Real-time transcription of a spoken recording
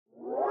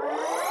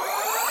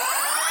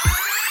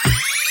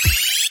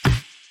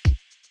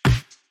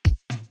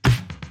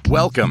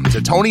Welcome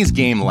to Tony's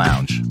Game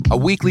Lounge, a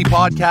weekly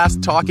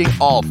podcast talking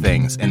all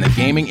things in the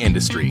gaming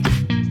industry.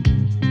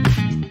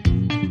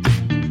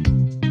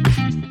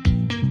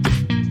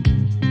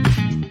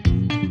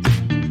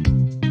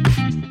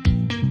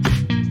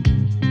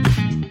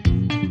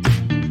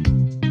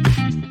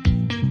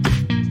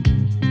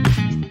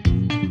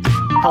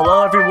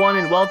 Hello everyone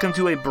and welcome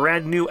to a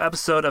brand new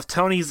episode of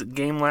Tony's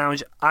Game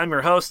Lounge. I'm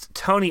your host,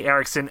 Tony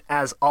Erickson,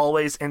 as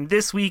always, and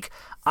this week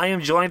I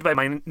am joined by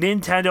my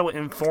Nintendo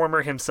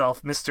informer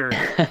himself, Mr.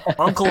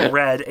 Uncle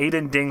Red,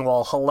 Aiden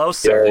Dingwall. Hello,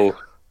 sir. Yo,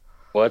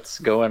 what's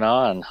going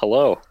on?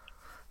 Hello.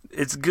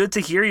 It's good to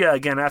hear you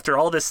again after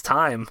all this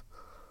time.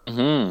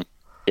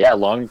 Yeah,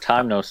 long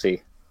time no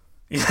see.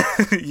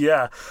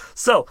 Yeah.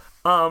 So,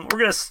 we're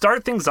going to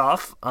start things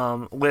off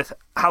with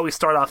how we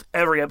start off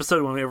every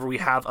episode whenever we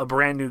have a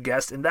brand new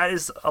guest, and that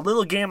is a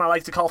little game I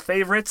like to call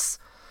Favorites,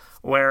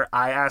 where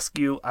I ask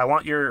you, I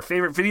want your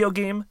favorite video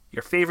game,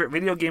 your favorite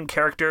video game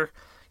character,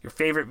 your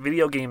favorite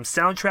video game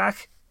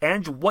soundtrack,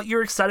 and what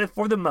you're excited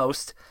for the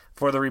most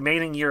for the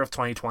remaining year of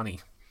 2020.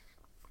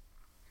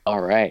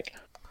 All right.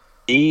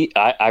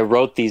 I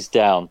wrote these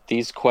down.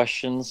 These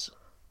questions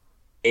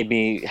made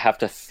me have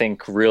to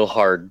think real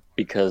hard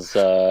because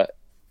how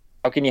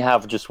can you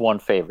have just one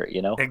favorite,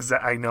 you know?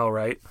 I know,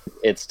 right?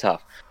 It's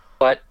tough.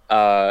 But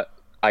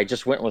I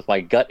just went with my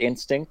gut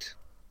instinct.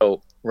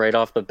 So right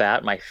off the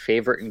bat, my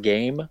favorite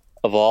game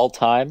of all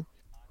time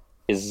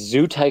is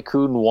Zoo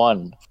Tycoon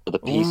 1 for the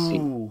PC.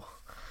 Ooh,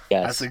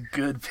 yes. That's a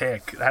good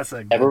pick.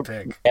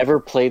 Pick. Never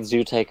played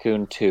Zoo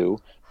Tycoon 2,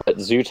 but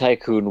Zoo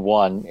Tycoon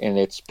 1 in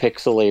its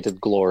pixelated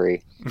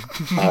glory.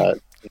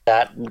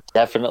 That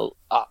definitely,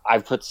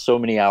 I've put so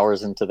many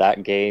hours into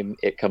that game.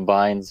 It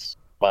combines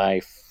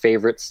my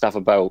favorite stuff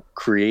about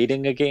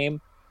creating a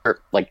game,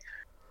 or like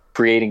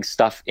creating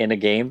stuff in a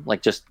game.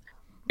 Like just,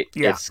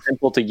 it's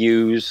simple to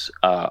use.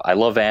 I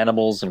love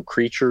animals and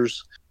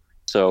creatures,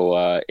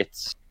 so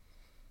it's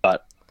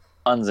got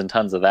tons and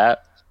tons of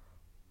that.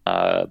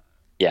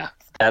 Yeah,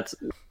 that's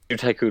Zoo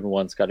Tycoon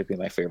 1's got to be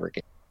my favorite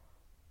game.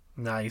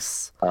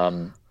 Nice.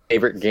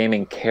 Favorite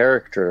gaming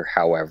character,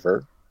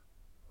 however,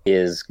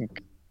 is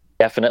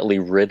definitely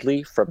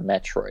Ridley from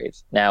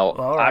Metroid. Now,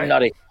 right.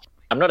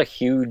 I'm not a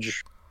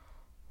huge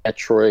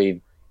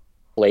Metroid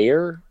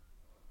player.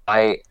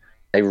 I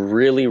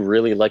really,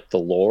 really like the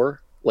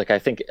lore. Like, I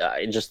think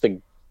just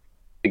the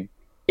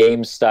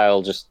game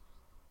style, just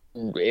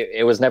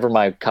it was never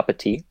my cup of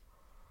tea.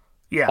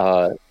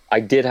 Yeah. I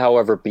did,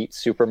 however, beat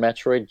Super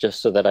Metroid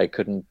just so that I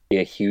couldn't be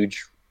a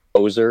huge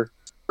poser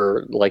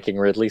for liking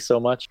Ridley so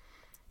much.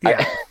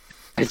 Yeah.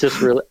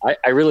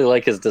 I really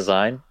like his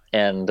design.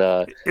 And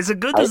it's a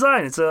good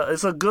design. It's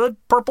a good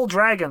purple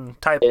dragon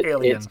type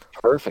alien. It's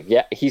perfect.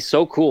 Yeah, he's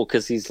so cool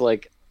because he's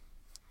like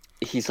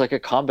a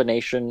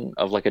combination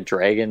of like a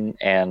dragon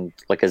and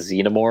like a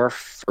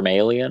xenomorph from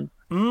Alien.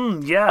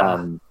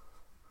 Yeah.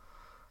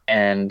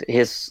 And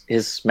his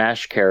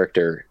Smash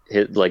character,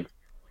 the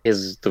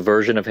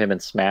version of him in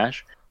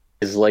Smash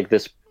is like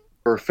this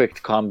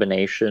perfect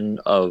combination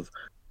of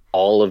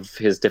all of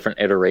his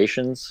different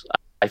iterations.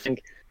 I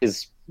think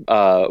is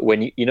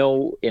when you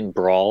know in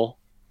Brawl,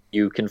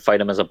 you can fight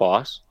him as a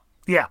boss.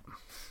 Yeah.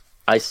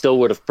 I still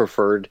would have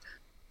preferred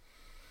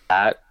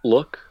that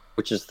look,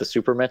 which is the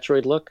Super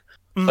Metroid look.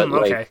 But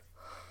like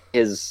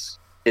his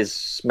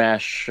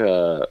Smash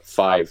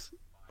 5,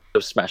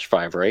 Smash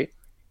 5, right?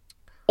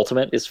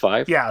 Ultimate is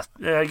 5? Yeah.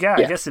 I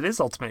guess it is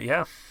Ultimate,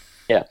 yeah.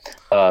 Yeah.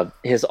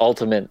 His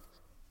Ultimate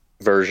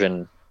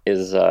version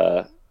is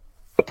a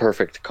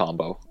perfect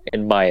combo,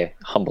 in my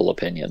humble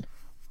opinion.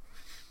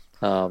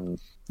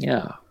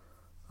 Yeah.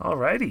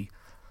 Alrighty.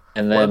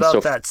 And then, what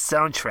about that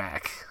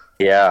soundtrack?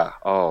 Yeah.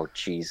 Oh,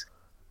 jeez.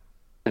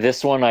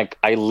 This one,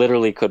 I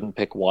literally couldn't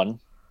pick one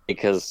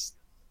because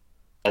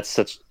it's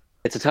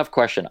a tough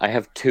question. I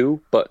have two,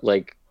 but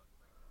like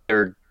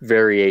they're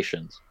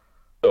variations.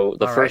 So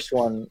the first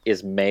one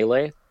is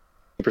Melee,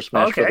 Super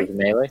Smash Bros.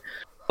 Melee,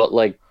 but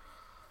like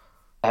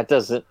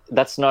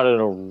that's not an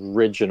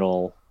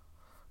original.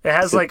 It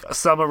has like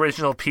some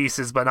original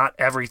pieces, but not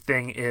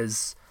everything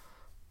is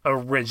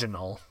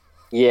original.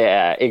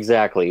 Yeah,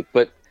 exactly.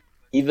 But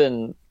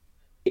even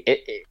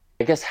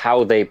I guess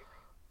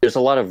there's a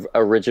lot of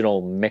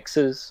original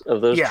mixes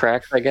of those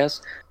tracks, I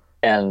guess,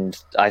 and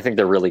I think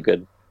they're really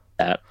good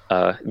at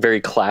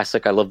very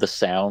classic. I love the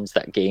sounds,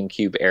 that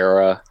GameCube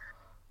era.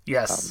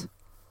 Yes.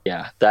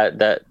 Yeah, that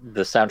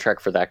the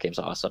soundtrack for that game's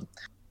awesome.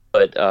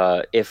 But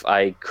if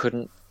I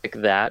couldn't pick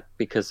that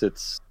because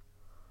it's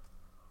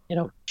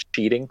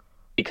cheating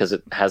because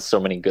it has so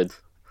many good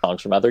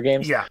songs from other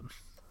games,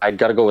 I'd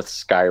got to go with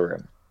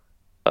Skyrim.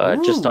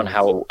 Just on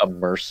how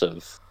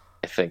immersive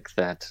I think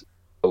that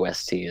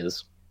OST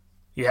is.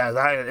 Yeah,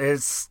 that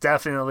is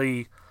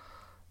definitely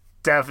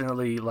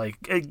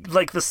like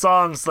the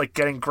songs like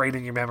getting great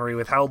in your memory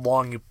with how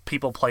long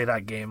people play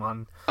that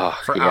game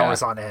for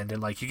hours on end,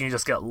 and like you can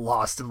just get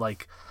lost in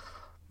like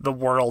the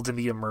world and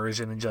the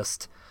immersion and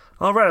just,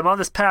 all right, I'm on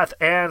this path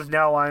and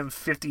now I'm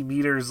 50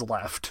 meters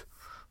left.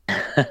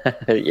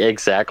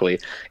 Exactly.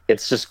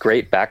 It's just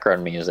great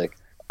background music.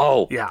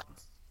 Oh, Yeah.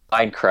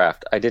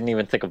 Minecraft. I didn't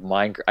even think of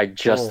Minecraft. I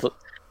just Oh.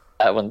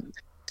 that one.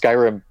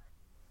 Skyrim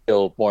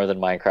still more than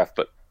Minecraft,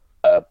 but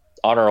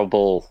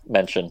honorable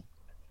mention.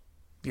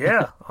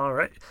 Yeah. All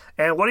right.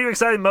 And what are you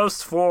excited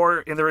most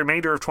for in the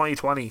remainder of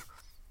 2020?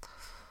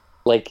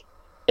 Like,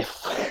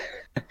 if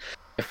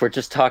if we're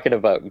just talking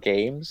about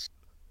games,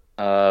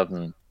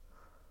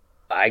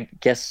 I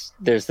guess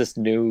there's this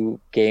new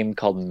game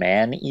called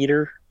Man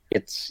Eater.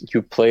 It's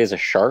you play as a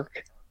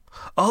shark.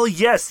 Oh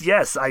yes,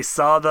 yes. I've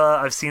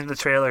seen the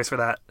trailers for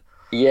that.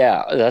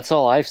 Yeah, that's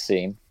all I've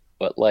seen.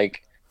 But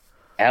like,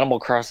 Animal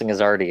Crossing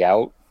is already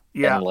out,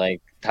 Yeah. and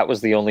like that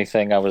was the only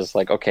thing I was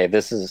like, okay,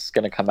 this is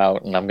gonna come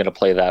out, and I'm gonna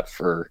play that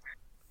for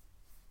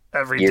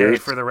Every day years.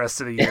 for the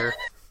rest of the year.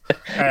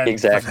 And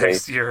Exactly. the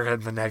next year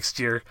and the next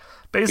year.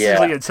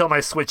 Basically Yeah. until my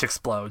Switch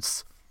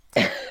explodes.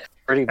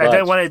 Pretty And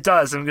then much. when it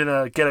does, I'm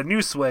gonna get a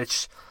new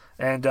Switch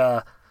and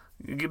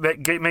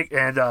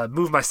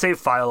move my save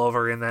file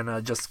over and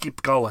then just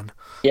keep going.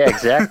 Yeah,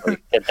 exactly.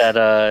 Get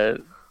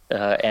that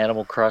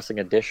Animal Crossing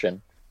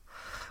edition.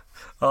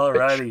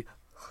 Alrighty.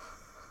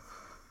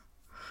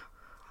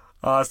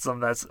 Awesome.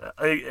 That's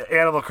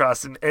Animal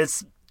Crossing.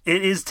 It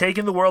is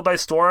taking the world by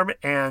storm,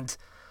 and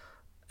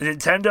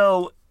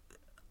Nintendo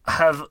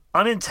have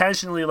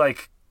unintentionally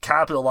like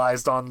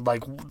capitalized on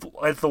like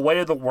the way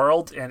of the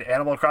world and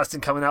Animal Crossing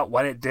coming out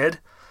when it did.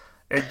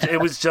 It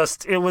was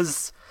just it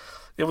was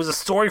a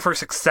story for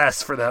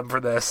success for them for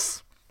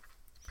this.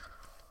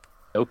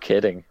 No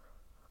kidding.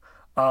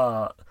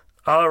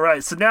 All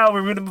right, so now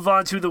we're going to move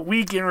on to the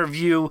week in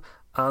review.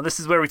 This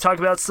is where we talk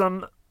about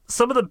some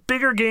of the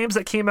bigger games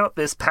that came out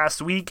this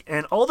past week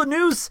and all the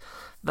news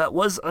that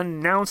was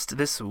announced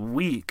this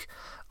week.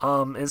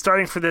 And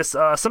starting for this,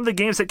 some of the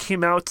games that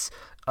came out,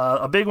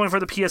 a big one for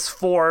the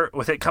PS4,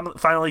 with it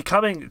finally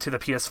coming to the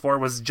PS4,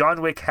 was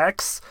John Wick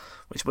Hex,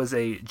 which was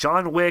a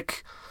John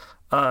Wick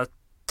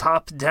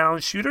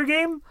top-down shooter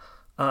game.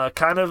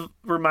 Kind of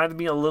reminded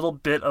me a little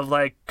bit of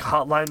like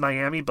Hotline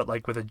Miami, but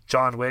like with a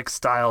John Wick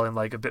style and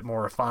like a bit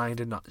more refined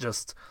and not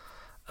just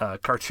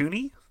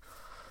cartoony.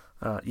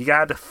 You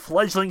got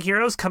Fledgling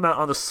Heroes come out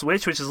on the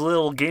Switch, which is a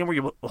little game where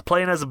you're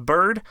playing as a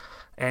bird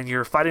and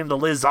you're fighting the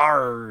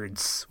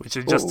lizards, which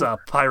are just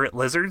pirate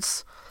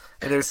lizards.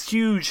 And there's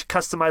huge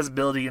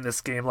customizability in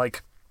this game.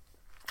 Like,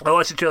 I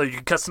watched the trailer. You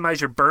can customize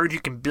your bird. You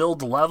can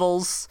build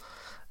levels.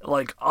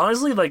 Like,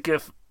 honestly, like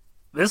if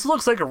this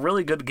looks like a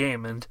really good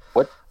game. And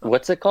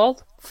What's it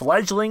called?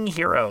 Fledgling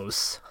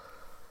Heroes,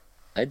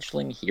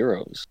 Fledgling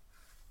Heroes.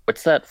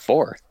 What's that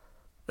for?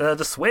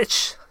 the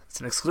Switch. It's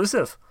an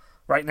exclusive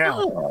right now.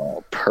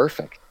 Oh,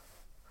 perfect.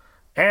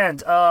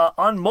 And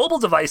on mobile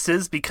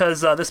devices,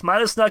 because this might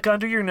have snuck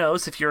under your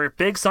nose, if you're a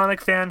big Sonic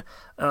fan,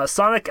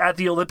 Sonic at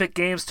the Olympic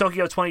Games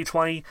Tokyo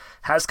 2020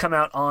 has come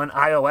out on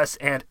iOS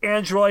and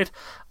Android.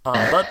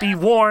 But be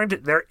warned,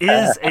 there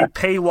is a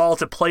paywall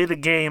to play the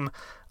game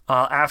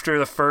after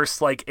the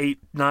first like 8,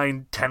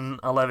 9, 10,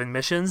 11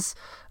 missions.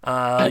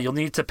 You'll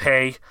need to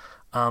pay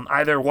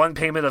either one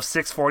payment of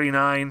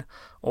 $6.49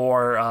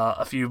 or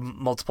a few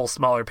multiple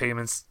smaller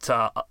payments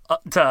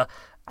to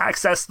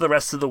access the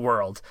rest of the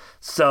world.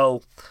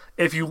 So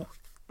if you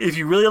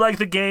really like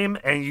the game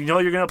and you know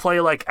you're gonna play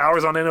like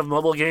hours on end of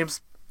mobile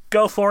games,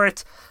 go for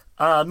it.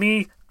 I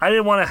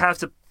didn't want to have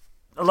to,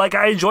 like,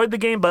 I enjoyed the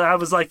game, but I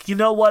was like, you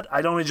know what,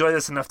 I don't enjoy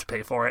this enough to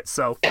pay for it.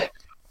 So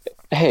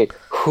Hey,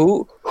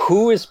 who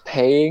is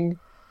paying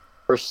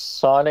for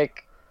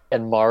Sonic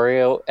and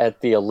Mario at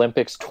the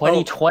Olympics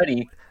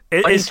 2020?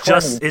 it's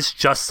 2020?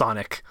 just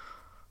Sonic.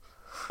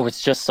 Oh,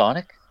 it's just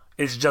Sonic?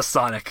 It's just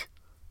Sonic.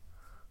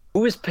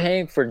 Who is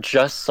paying for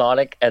just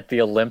Sonic at the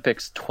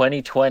Olympics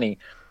 2020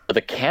 for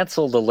the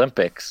canceled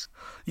Olympics?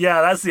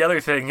 Yeah, that's the other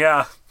thing.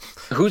 Yeah,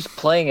 Who's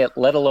playing it,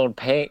 let alone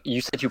paying?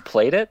 You said you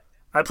played it?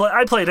 I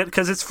played it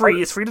because it's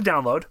free. It's free to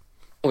download.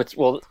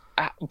 Oh,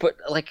 but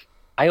like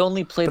I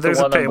only played But the there's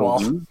a one on the paywall.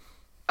 Wii.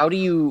 How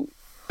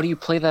do you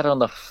play that on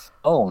the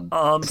phone?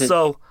 Is it-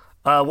 So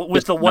with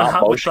just the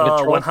not motion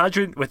control?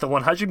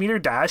 100 meter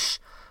dash,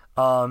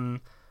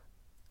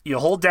 you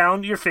hold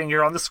down your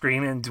finger on the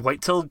screen and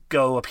wait till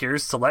go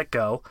appears to let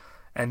go,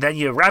 and then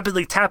you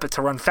rapidly tap it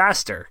to run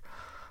faster.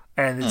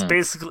 And it's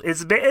basically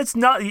it's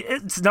not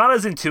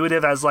as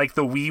intuitive as like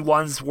the Wii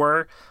ones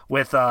were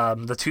with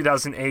the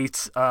 2008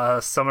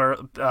 summer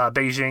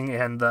Beijing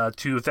and the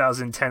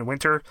 2010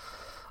 Winter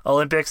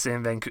Olympics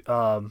in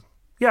Vancouver.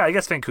 Yeah, I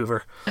guess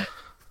Vancouver.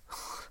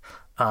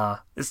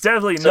 It's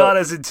definitely not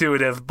as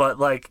intuitive, but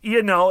like,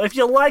 you know, if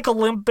you like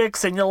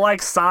Olympics and you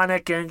like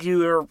Sonic and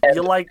you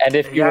like, and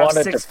if you have want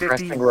a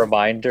 650, depressing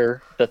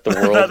reminder that the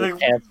world is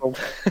canceled,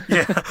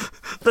 yeah,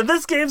 then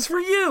this game's for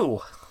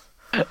you.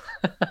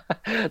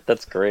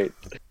 that's great.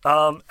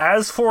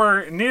 As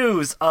for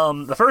news,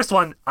 the first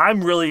one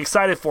I'm really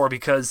excited for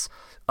because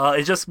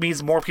it just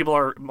means more people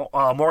are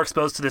more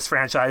exposed to this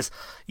franchise.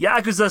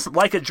 Yakuza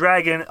Like a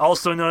Dragon,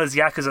 also known as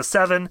Yakuza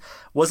 7,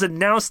 was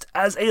announced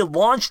as a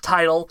launch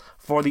title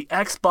for the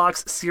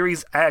Xbox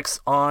Series X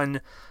on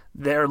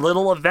their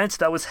little event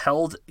that was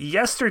held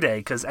yesterday,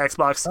 because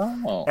Xbox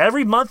Oh.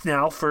 every month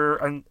now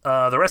for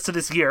the rest of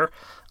this year,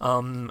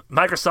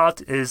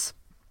 Microsoft is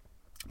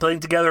putting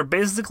together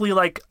basically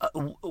like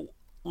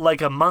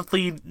a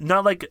monthly,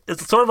 not like,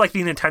 it's sort of like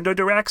the Nintendo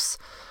Directs,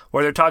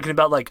 where they're talking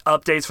about like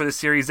updates for the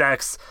Series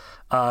X,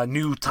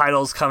 new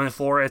titles coming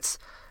for it,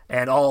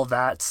 and all of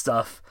that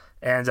stuff.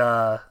 And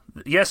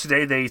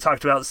yesterday they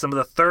talked about some of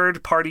the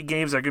third-party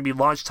games that are going to be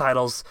launch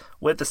titles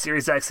with the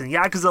Series X, and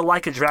Yakuza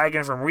Like a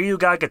Dragon from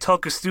Ryuga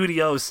Gotoku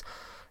Studios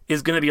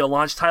is going to be a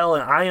launch title,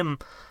 and I am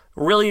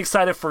really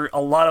excited for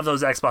a lot of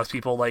those Xbox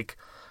people. Like,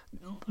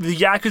 the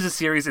Yakuza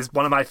series is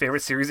one of my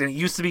favorite series, and it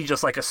used to be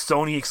just like a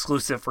Sony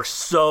exclusive for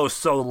so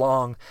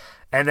long.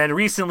 And then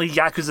recently,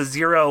 Yakuza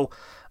 0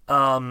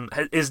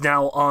 is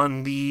now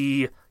on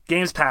the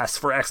Games Pass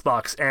for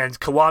Xbox, and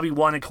Kiwami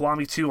 1 and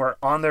Kiwami 2 are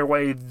on their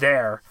way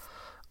there.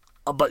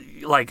 But,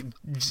 like,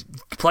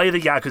 play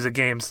the Yakuza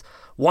games.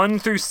 1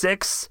 through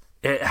 6,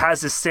 it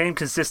has the same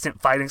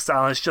consistent fighting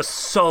style, and it's just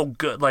so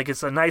good. Like,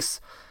 it's a nice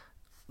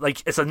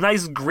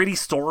gritty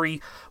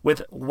story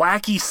with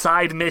wacky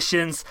side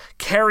missions,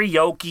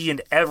 karaoke,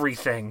 and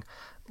everything.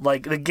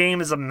 Like, the game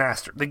is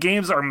the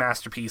games are a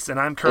masterpiece, and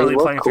I'm currently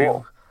playing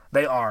through.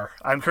 They are.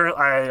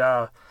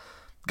 I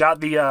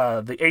got the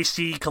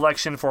HD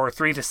collection for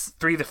 3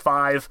 to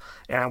 5,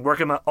 and I'm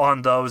working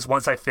on those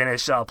once I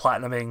finish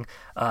platinuming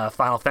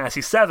Final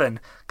Fantasy VII,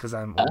 because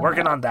I'm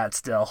working on that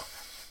still.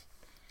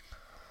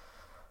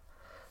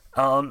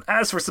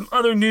 As for some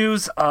other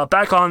news,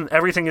 back on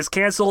Everything is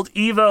Canceled,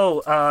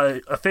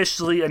 EVO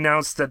officially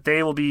announced that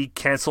they will be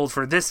canceled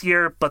for this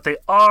year, but they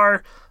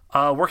are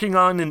working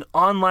on an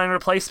online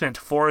replacement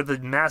for the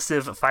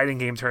massive fighting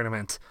game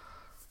tournament.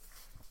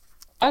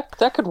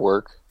 That could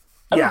work.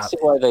 I Yeah. don't see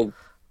why they...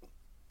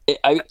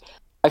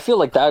 I feel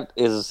like that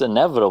is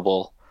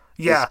inevitable.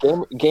 Yeah.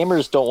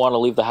 Gamers don't want to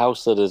leave the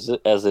house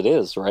as it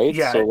is, right?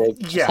 Yeah, So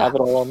just have it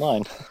all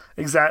online.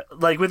 Exactly.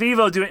 Like with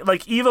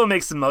Evo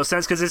makes the most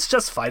sense because it's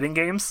just fighting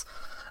games.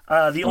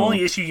 The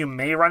only issue you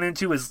may run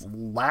into is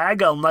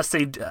lag, unless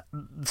they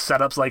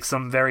set up like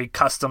some very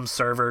custom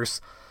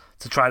servers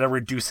to try to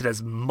reduce it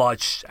as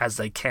much as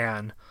they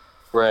can.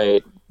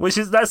 Right.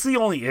 That's the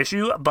only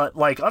issue. But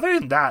like other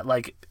than that,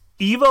 like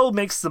Evo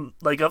makes the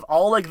of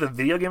all like the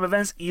video game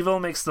events, Evo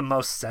makes the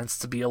most sense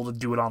to be able to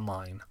do it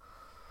online.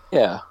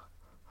 Yeah.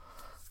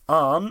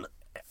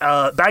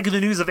 Back in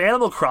the news of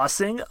Animal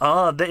Crossing,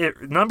 the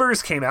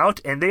numbers came out,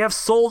 and they have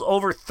sold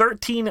over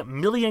 13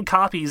 million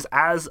copies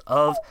as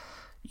of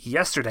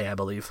yesterday, I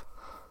believe.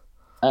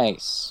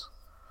 Nice.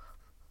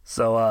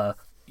 So,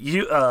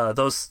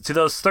 those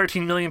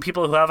 13 million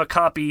people who have a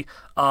copy,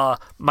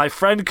 my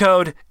friend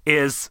code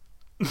is.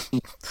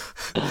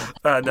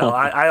 No,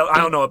 I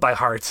don't know it by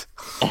heart.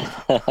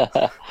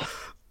 Man,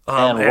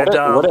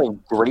 what a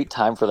great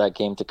time for that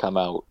game to come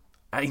out.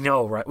 I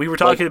know, right? We were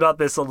talking about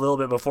this a little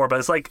bit before, but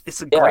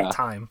it's a great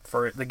time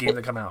for the game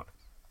to come out.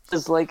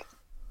 It's like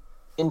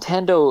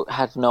Nintendo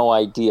had no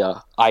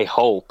idea. I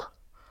hope.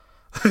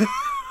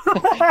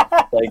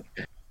 Like,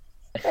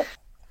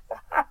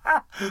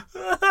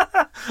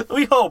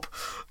 we hope.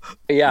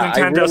 Yeah,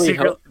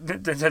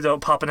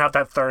 Nintendo popping out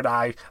that third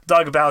eye.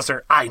 Doug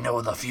Bowser, I know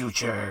the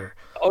future.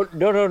 Oh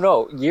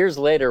no! Years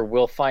later,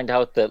 we'll find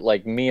out that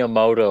like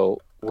Miyamoto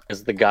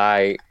was the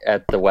guy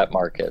at the wet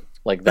market.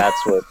 Like that's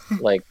what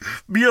like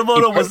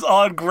Miyamoto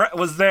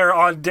was there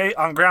on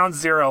ground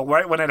zero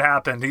right when it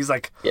happened. He's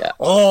like, yeah.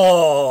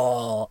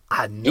 Oh,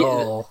 I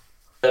know.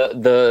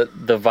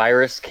 The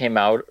virus came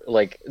out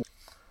like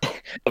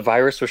the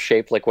virus was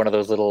shaped like one of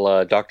those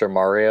little Dr.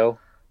 Mario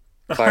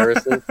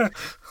viruses.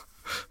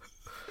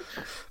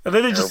 And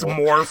then it just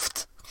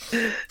morphed.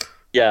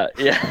 Yeah.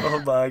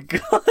 Oh my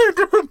god.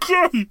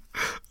 Okay.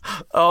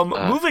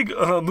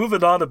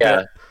 Moving on a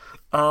bit.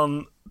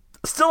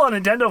 Still on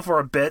Nintendo for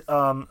a bit.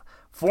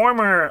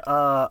 Former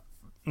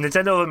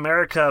Nintendo of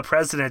America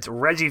president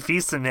Reggie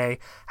Fils-Aimé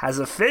has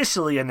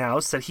officially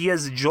announced that he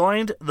has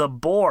joined the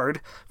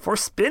board for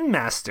Spin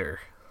Master.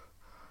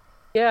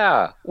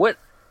 Yeah. What?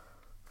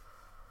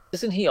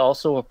 Isn't he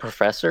also a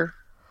professor?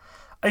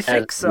 I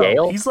think so.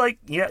 Yale? He's like,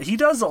 yeah, he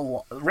does a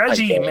lot.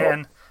 Reggie,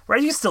 man,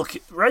 Reggie's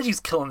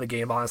killing the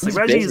game. Honestly, He's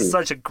Reggie busy. is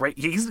such a great.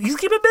 He's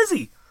keeping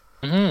busy.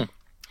 Mm-hmm.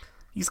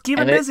 He's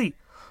keeping busy.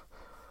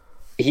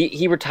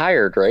 He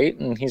retired, right?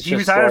 And he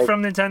retired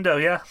from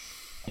Nintendo, yeah.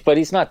 But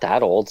he's not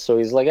that old, so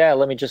he's like,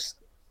 let me just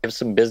give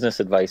some business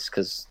advice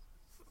because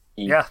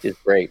he is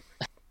great.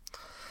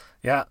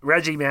 Yeah,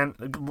 Reggie, man,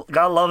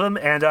 gotta love him,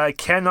 and I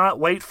cannot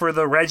wait for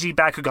the Reggie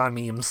Bakugan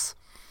memes.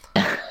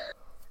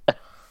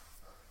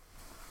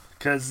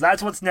 Because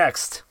that's what's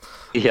next.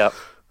 Yep.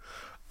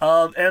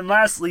 And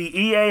lastly,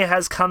 EA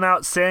has come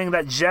out saying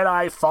that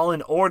Jedi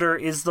Fallen Order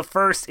is the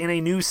first in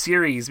a new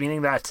series,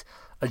 meaning that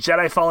a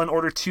Jedi Fallen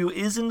Order 2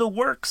 is in the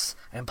works,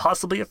 and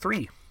possibly a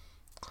 3.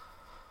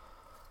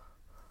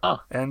 Oh.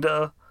 And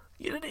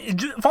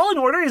Fallen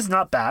Order is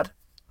not bad.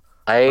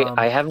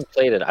 I haven't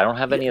played it. I don't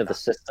have any of the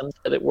systems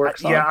that it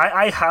works on. Yeah,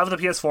 I have the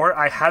PS4.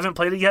 I haven't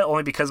played it yet,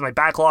 only because my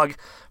backlog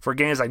for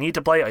games I need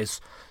to play is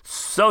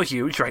so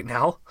huge right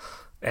now.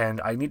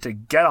 and I need to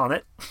get on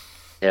it.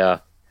 Yeah.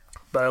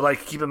 But I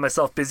like keeping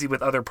myself busy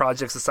with other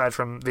projects aside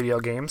from video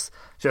games,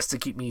 just to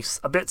keep me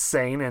a bit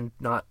sane and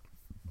not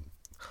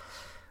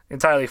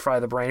entirely fry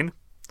the brain.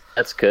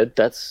 That's good.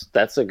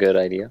 That's a good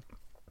idea.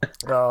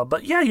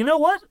 But yeah, you know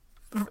what?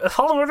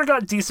 Fallen Order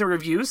got decent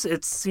reviews.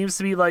 It seems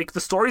to be like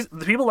the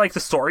people like the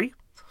story.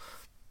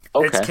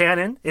 Okay. It's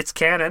canon. It's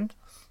canon.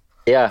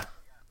 Yeah.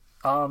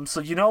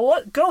 So you know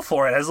what? Go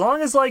for it. As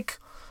long as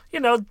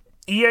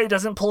EA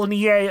doesn't pull an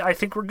EA, I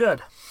think we're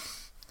good.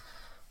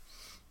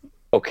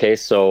 Okay,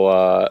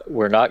 so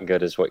we're not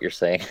good, is what you're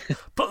saying.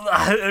 But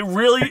it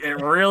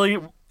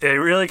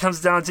really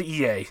comes down to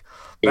EA.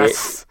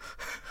 That's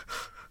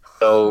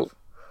So,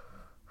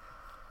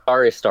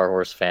 sorry, Star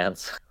Wars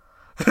fans.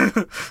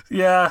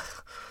 yeah.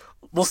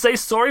 We'll say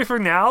sorry for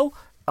now.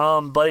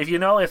 But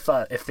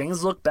if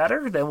things look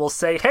better, then we'll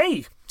say,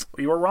 hey,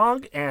 we were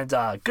wrong, and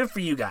good for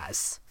you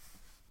guys.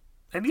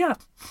 And yeah,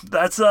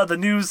 that's the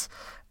news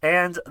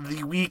and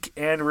the week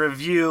and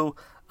review.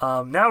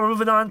 Now we're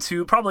moving on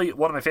to probably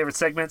one of my favorite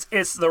segments.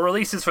 It's the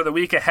releases for the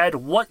week ahead,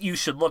 what you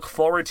should look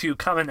forward to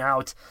coming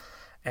out.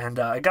 And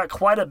I got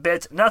quite a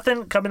bit.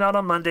 Nothing coming out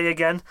on Monday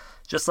again,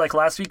 just like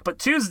last week. But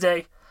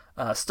Tuesday,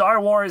 Star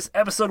Wars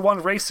Episode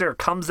 1 Racer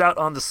comes out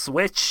on the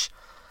Switch.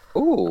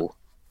 Ooh.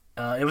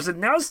 It was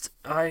announced,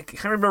 I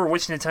can't remember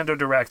which Nintendo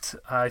Direct.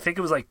 I think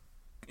it was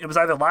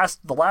either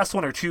the last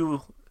one or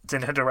two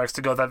Nintendo Directs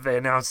ago that they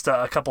announced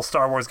a couple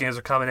Star Wars games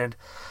are coming in.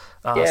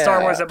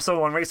 Star Wars Episode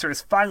 1 Racer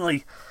is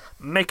finally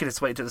making its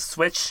way to the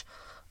Switch.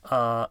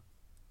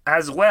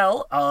 As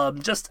well,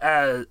 just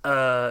as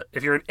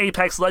if you're an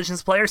Apex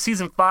Legends player,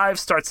 Season 5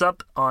 starts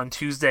up on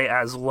Tuesday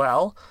as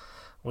well,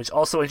 which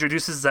also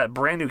introduces that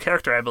brand new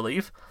character, I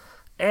believe.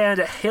 And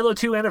Halo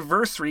 2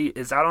 Anniversary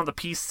is out on the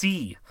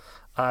PC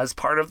as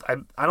part of...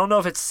 I don't know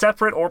if it's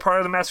separate or part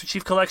of the Master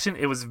Chief Collection.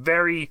 It was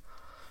very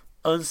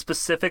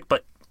unspecific,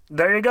 but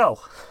there you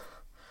go.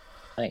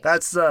 Nice.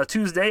 That's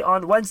Tuesday.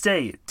 On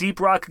Wednesday, Deep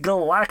Rock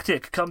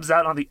Galactic comes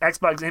out on the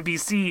Xbox and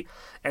PC.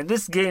 And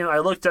this game, I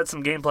looked at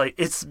some gameplay.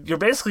 You're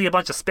basically a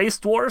bunch of space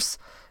dwarfs,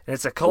 and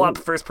it's a co-op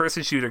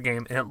first-person shooter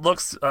game, and it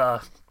looks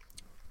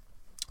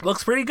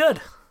pretty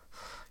good.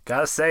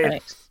 Gotta say.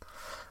 Nice.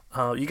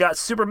 You got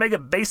Super Mega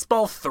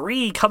Baseball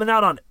 3 coming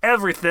out on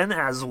everything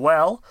as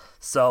well.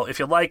 So if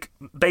you like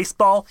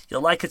baseball, you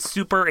like it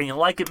super, and you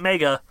like it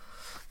mega,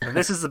 and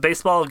this is the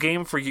baseball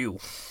game for you.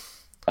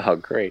 Oh,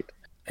 great.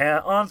 And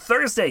on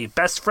Thursday,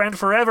 Best Friend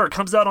Forever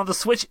comes out on the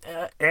Switch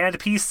and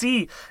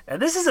PC.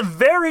 And this is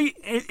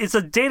it's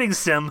a dating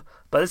sim,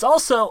 but it's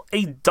also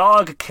a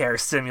dog care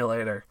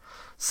simulator.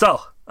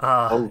 So,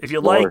 if you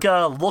Lord.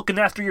 like looking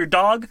after your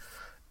dog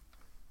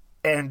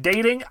and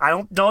dating, I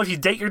don't know if you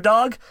date your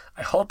dog.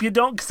 I hope you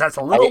don't, because that's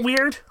a little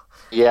weird.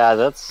 Yeah,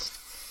 that's...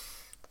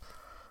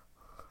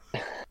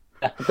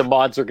 The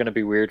mods are going to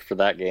be weird for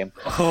that game.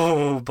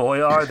 Oh,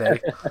 boy, are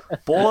they.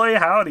 Boy,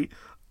 howdy.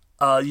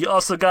 You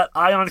also got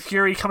Ion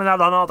Fury coming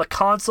out on all the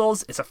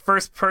consoles. It's a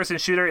first-person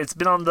shooter. It's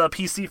been on the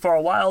PC for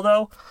a while,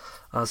 though.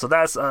 So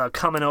that's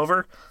coming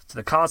over to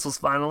the consoles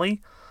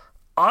finally.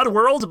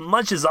 Oddworld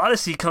Munch's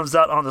Odyssey comes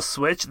out on the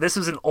Switch. This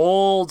is an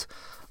old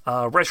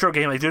retro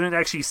game. I didn't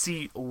actually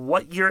see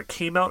what year it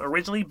came out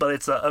originally, but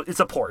it's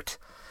a port.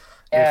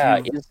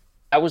 Yeah,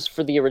 that was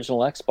for the original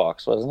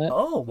Xbox, wasn't it?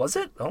 Oh, was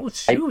it? Oh,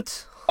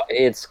 shoot.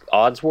 It's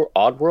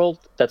Oddworld?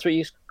 That's what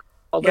you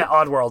called it? Yeah,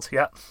 Oddworld,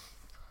 yeah.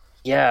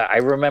 Yeah, I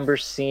remember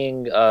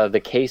seeing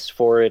the case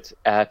for it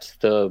at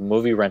the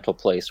movie rental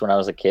place when I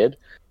was a kid.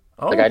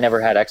 Oh. Like, I never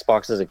had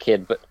Xbox as a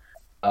kid, but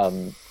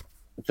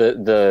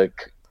the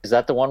is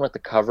that the one with the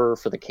cover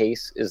for the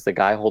case is the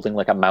guy holding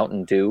like a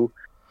Mountain Dew?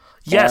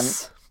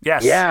 Yes.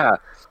 Yes. Yeah.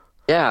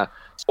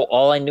 So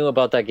all I knew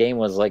about that game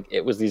was like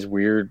it was these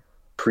weird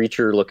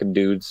preacher-looking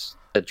dudes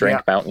that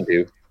drank Mountain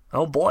Dew.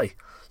 Oh boy.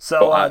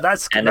 So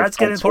that's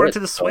getting ported to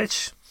the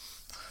Switch.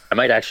 I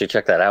might actually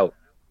check that out.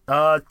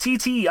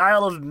 TT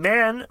Isle of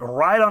Man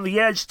Ride on the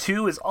Edge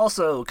 2 is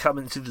also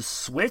coming to the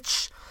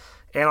Switch.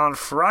 And on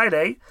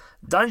Friday,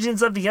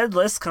 Dungeons of the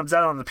Endless comes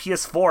out on the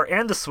PS4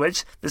 and the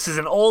Switch. This is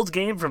an old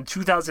game from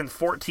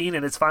 2014,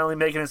 and it's finally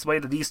making its way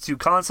to these two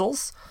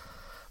consoles.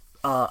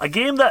 A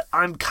game that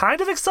I'm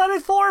kind of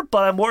excited for,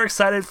 but I'm more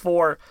excited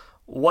for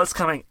what's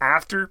coming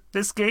after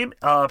this game.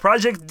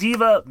 Project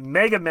Diva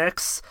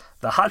Megamix,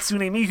 the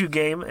Hatsune Miku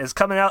game, is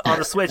coming out on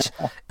the Switch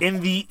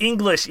in the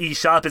English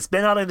eShop. It's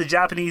been out in the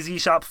Japanese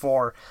eShop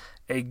for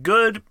a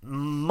good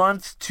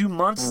month, 2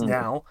 months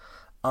now.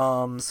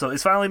 So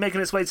it's finally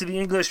making its way to the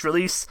English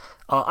release.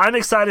 I'm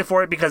excited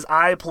for it because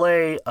I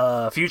play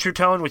Future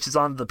Tone, which is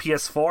on the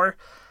PS4.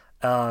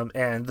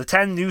 And the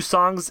 10 new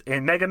songs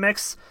in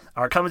Megamix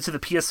are coming to the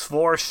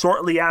PS4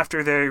 shortly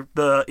after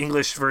the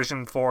English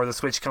version for the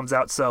Switch comes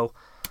out. So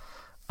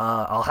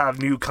I'll have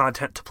new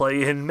content to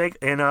play in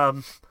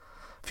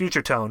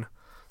Future Tone.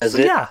 Does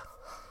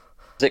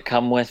it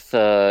come with?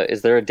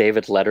 Is there a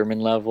David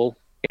Letterman level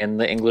in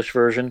the English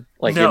version?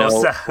 Like no,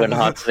 when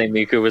Hatsune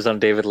Miku was on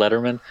David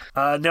Letterman?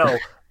 No.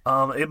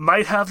 It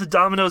might have the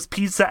Domino's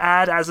Pizza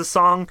ad as a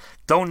song.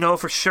 Don't know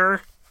for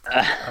sure.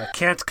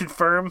 Can't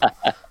confirm.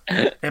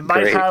 It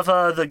might Great. have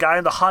the guy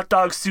in the hot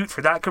dog suit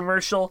for that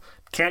commercial.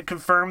 Can't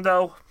confirm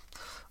though.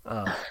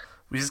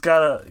 We just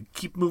gotta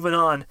keep moving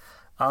on.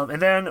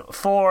 And then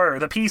for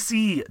the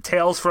PC,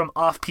 Tales from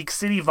Off-Peak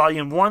City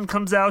Volume 1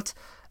 comes out,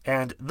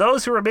 and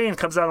Those Who Remain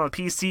comes out on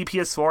PC,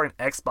 PS4, and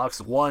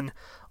Xbox One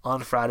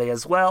on Friday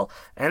as well.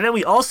 And then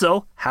we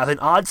also have an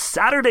odd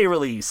Saturday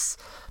release,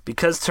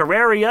 because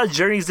Terraria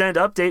Journey's End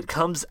Update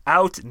comes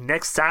out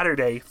next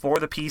Saturday for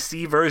the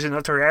PC version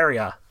of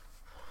Terraria.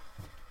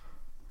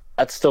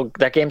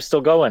 That game's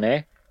still going,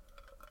 eh?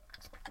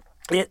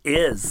 It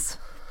is.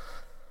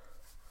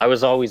 I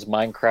was always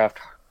Minecraft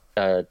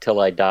till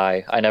I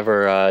die. I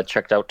never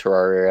checked out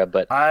Terraria,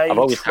 but I've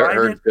always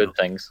heard good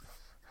things.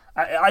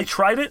 I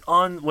tried it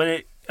on when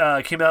it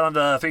came out on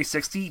the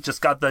 360,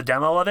 just got the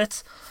demo of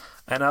it,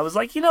 and I was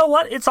like, you know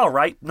what? It's all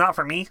right. Not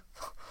for me.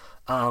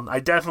 I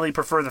definitely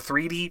prefer the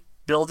 3D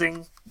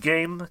building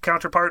game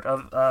counterpart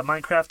of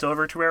Minecraft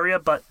over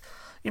Terraria, but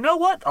you know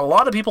what? A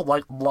lot of people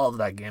love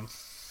that game.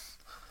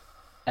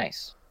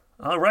 Nice.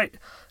 All right.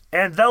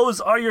 And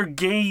those are your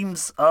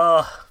games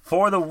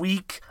for the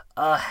week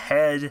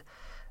ahead.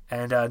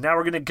 And now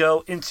we're going to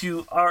go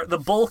into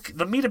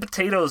the meat and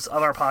potatoes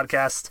of our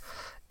podcast.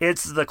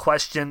 It's the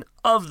question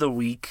of the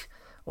week,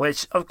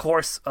 which, of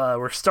course,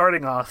 we're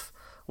starting off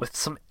with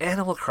some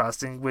Animal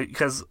Crossing,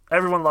 because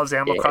everyone loves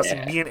Animal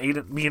Crossing. Me and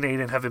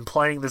Aiden have been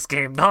playing this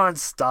game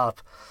nonstop.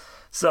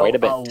 So, Wait a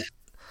bit.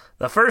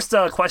 The first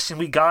question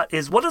we got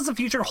is, what does the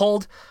future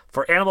hold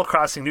for Animal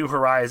Crossing New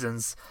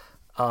Horizons?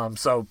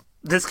 So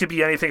this could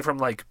be anything from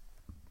like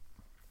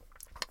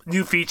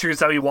new features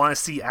that we want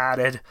to see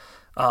added,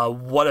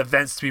 what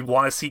events do we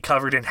want to see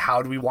covered, and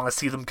how do we want to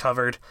see them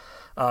covered?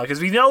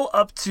 Because we know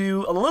up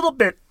to a little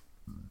bit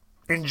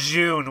in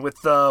June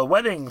with the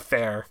wedding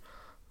fair,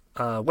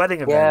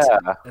 wedding event,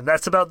 and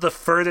that's about the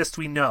furthest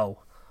we know.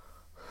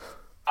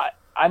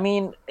 I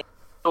mean,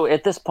 so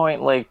at this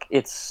point, like,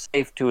 it's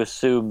safe to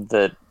assume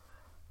that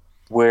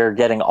we're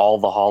getting all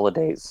the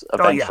holidays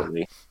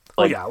eventually.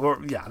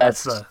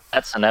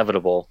 That's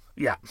inevitable.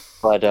 Yeah.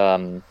 But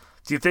do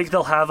you think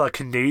they'll have a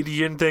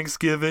Canadian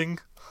Thanksgiving?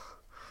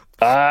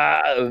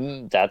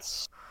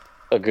 That's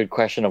a good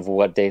question of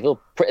what day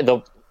they'll.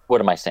 What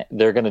am I saying?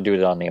 They're going to do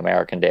it on the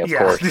American Day, of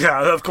course.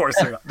 Yeah, of course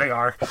they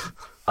are.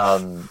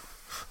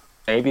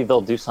 Maybe they'll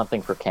do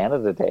something for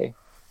Canada Day.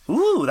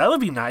 Ooh, that would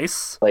be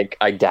nice. Like,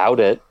 I doubt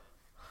it,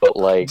 but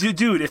like,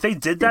 dude, if they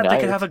did that, they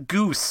could have a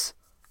goose.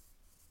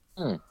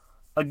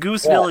 A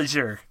goose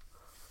villager.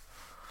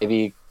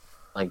 Maybe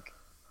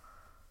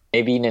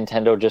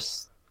Nintendo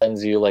just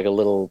sends you like a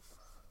little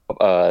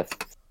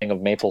thing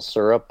of maple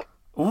syrup.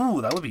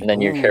 Ooh, that would be. And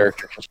then your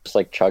character can just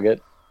like chug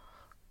it.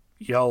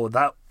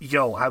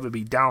 I would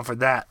be down for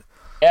that.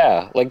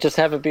 Yeah, like just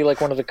have it be like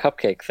one of the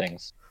cupcake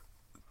things.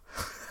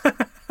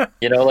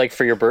 You know, like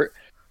for your birth.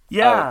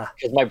 Yeah.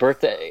 Because my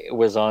birthday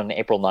was on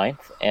April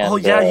 9th.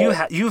 And,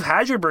 you've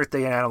had your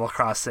birthday in Animal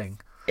Crossing.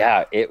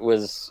 Yeah, it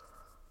was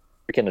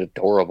freaking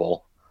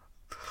adorable.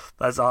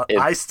 That's all.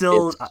 It's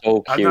so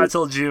cute. I'm not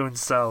till June,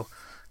 so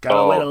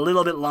gotta wait a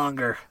little bit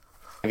longer.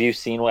 Have you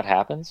seen what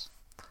happens?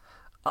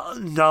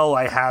 No,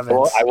 I haven't.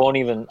 Well, I won't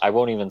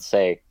even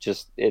say.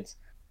 It's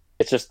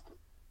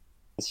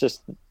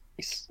just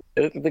nice.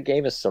 The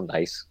game is so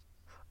nice.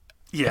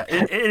 Yeah,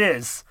 it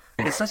is.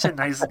 It's such a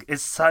nice.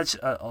 It's such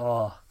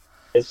a.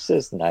 It's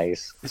just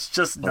nice. It's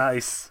just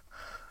nice.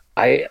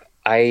 I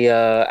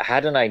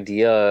had an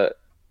idea.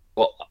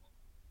 Well,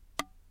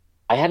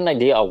 I had an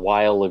idea a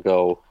while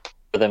ago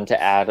for them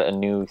to add a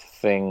new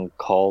thing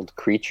called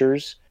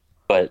creatures,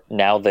 but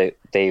now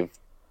they've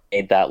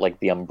made that like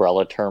the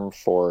umbrella term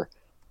for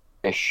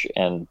fish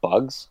and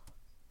bugs.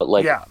 But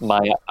like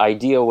my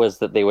idea was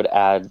that they would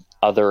add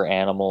other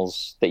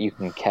animals that you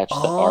can catch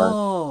that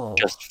aren't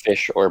just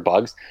fish or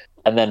bugs,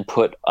 and then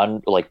put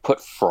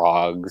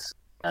frogs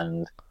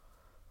and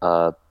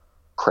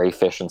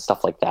crayfish and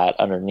stuff like that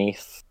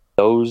underneath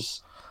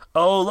those.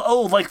 Sort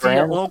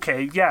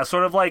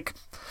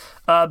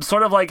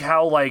of like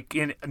how like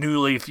in New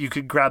Leaf you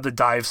could grab the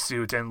dive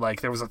suit and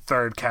like there was a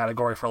third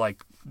category for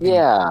like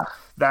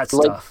that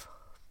stuff.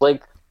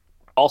 Like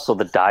also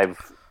the dive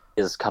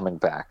is coming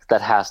back.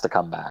 That has to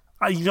come back.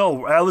 I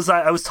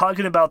was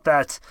talking about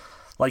that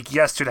like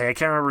yesterday. I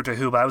can't remember to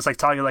who, but I was like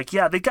talking like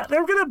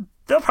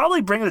they'll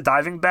probably bring the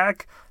diving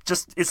back.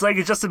 It's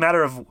just a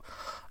matter of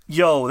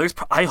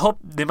I hope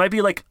there might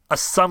be like a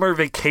summer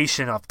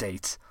vacation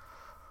update.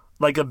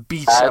 Like a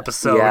beach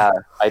episode. Yeah,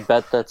 I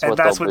bet that's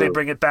when do. they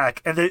bring it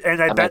back. And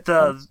I bet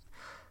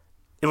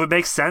it would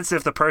make sense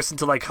if the person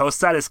to like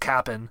host that is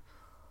Cap'n.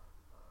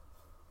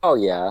 Oh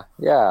yeah.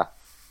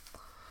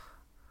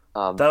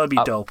 That would be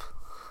dope.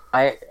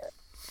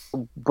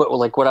 But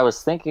like what I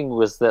was thinking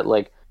was that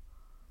like,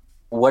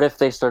 what if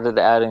they started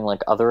adding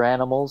like other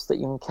animals that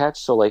you can catch?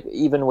 So like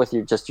even with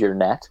your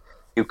net,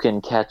 you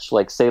can catch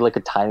like say like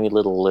a tiny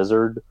little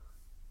lizard,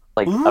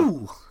 like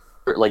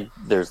like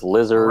there's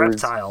lizards,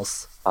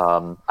 reptiles.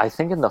 I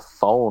think in the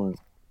phone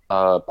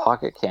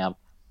Pocket Camp,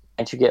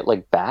 can't you get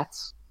like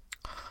bats?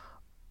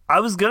 I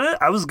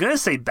was gonna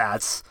say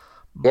bats,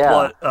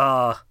 Yeah.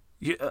 but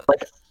yeah,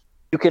 Like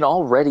you can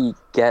already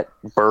get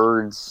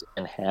birds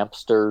and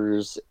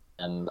hamsters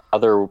and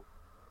other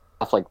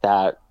stuff like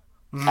that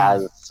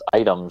as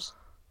items.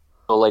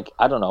 So like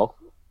I don't know.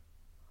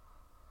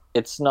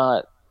 It's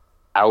not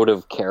out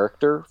of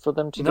character for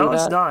them to do no,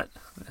 it's that. not.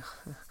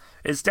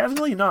 It's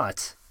definitely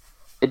not.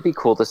 It'd be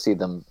cool to see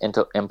them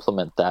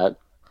implement that.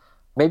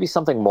 Maybe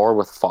something more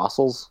with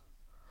fossils.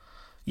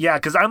 Yeah,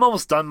 because I'm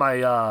almost done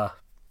my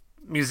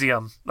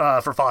museum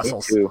for Me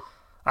fossils. too.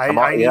 I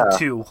need Yeah.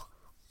 2.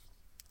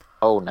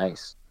 Oh,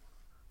 nice.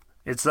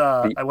 It's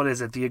The- what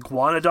is it? The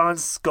iguanodon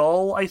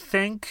skull, I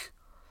think,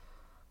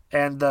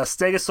 and the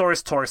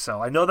Stegosaurus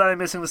torso. I know that I'm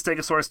missing the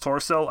Stegosaurus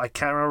torso. I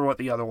can't remember what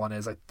the other one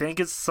is. I think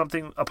it's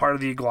something a part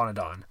of the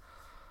iguanodon.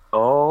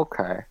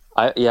 Okay.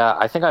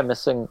 I think I'm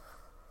missing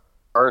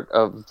part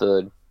of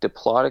the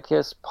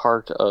Diplodocus,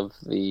 part of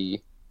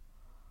the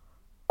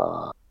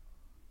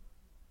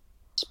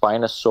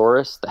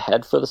Spinosaurus, the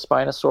head for the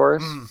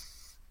Spinosaurus.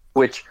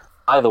 Which,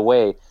 by the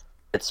way,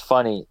 it's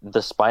funny. The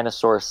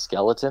Spinosaurus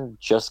skeleton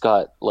just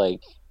got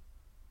like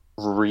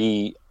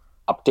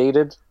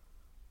re-updated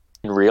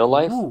in real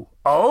life. Ooh.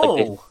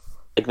 Oh.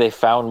 Like they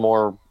found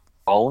more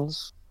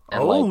bones,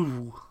 and like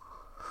Oh.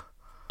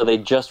 so they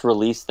just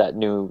released that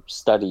new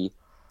study,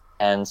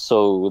 and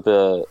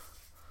so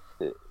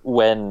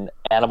when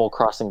Animal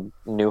Crossing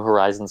New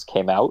Horizons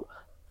came out,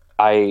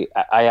 I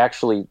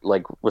actually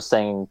like was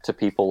saying to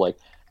people like,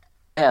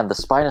 man, the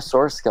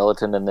Spinosaurus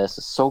skeleton in this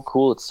is so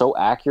cool. It's so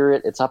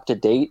accurate. It's up to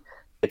date.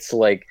 It's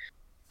like,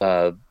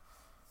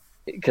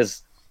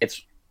 because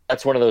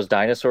that's one of those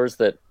dinosaurs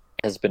that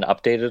has been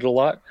updated a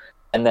lot,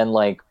 and then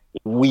like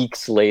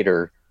weeks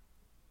later,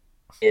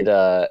 they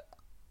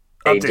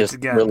Updates just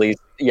again.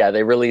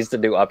 they released a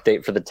new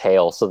update for the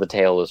tail, so the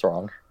tail is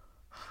wrong.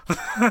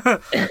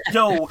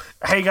 Yo,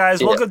 hey guys,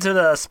 Yeah. welcome to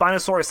the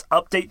Spinosaurus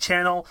update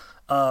channel.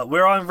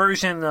 We're on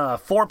version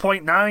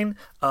 4.9,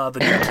 the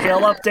new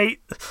tail update.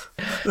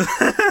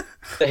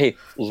 Hey,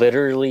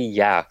 literally,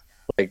 yeah.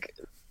 Like,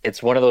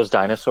 it's one of those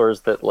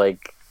dinosaurs that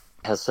like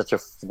has such a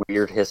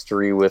weird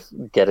history with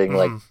getting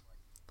like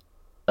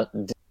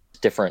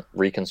different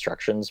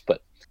reconstructions,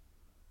 but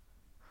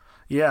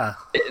Yeah.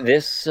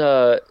 this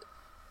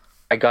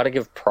I got to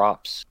give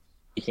props.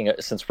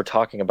 Since we're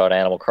talking about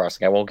Animal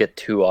Crossing, I won't get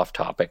too off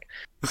topic.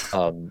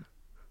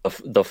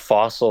 The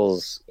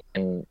fossils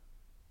in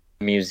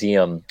the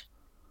museum,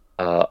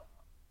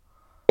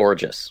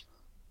 gorgeous,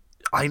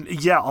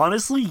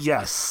 Honestly,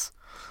 yes.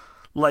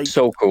 Like,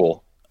 so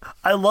cool.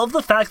 I love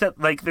the fact that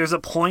like there's a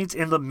point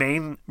in the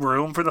main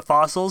room for the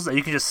fossils that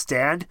you can just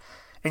stand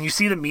and you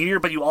see the meteor,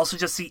 but you also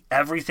just see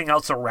everything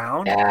else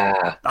around.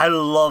 Yeah, I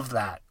love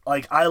that.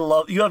 Like,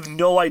 you have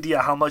no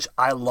idea how much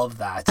I love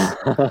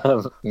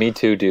that. me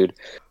too, dude.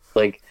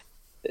 Like,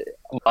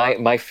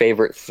 my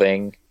favorite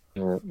thing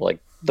in like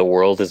the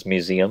world is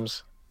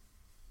museums,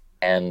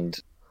 and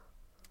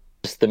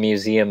just the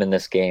museum in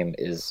this game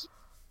is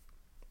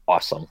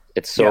awesome.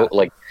 It's so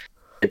Yeah.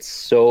 it's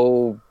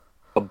so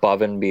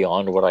above and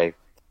beyond what I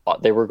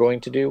thought they were going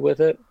to do with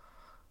it.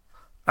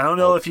 I don't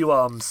know if you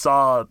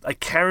saw. I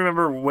can't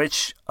remember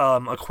which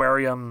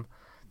aquarium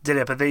did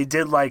it, but they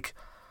did like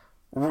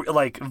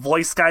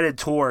voice guided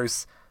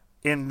tours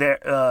in there,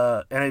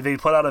 and they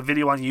put out a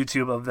video on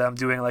YouTube of them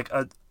doing like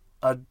a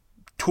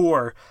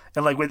tour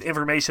and like with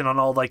information on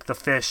all like the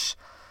fish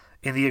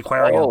in the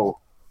aquarium. Oh,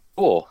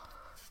 cool.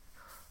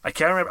 I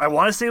can't remember. I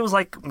want to say it was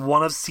like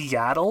one of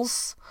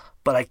Seattle's,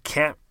 but I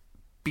can't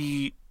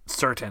be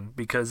certain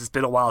because it's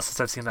been a while since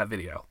I've seen that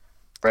video.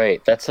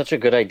 Right. That's such a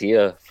good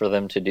idea for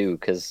them to do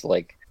because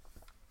like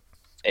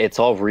it's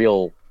all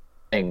real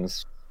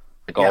things,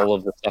 like Yeah. all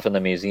of the stuff in the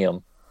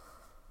museum.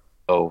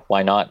 So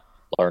why not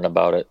learn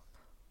about it?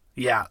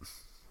 Yeah.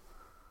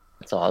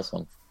 It's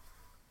awesome.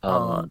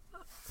 Uh,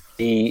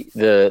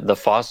 The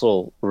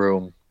fossil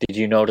room. Did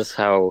you notice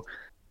how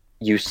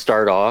you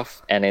start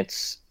off and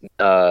it's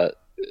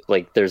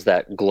like there's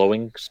that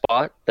glowing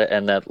spot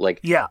that like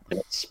Yeah.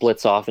 it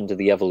splits off into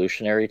the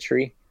evolutionary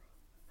tree?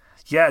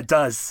 Yeah, it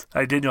does.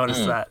 I did notice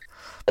that.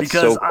 That's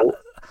Because so cool.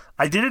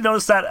 I didn't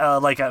notice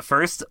that like at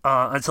first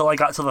until I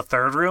got to the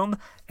third room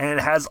and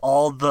it has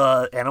all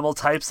the animal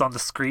types on the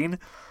screen.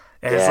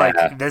 And it's Yeah.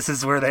 like, this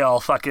is where they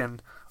all fucking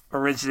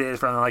originated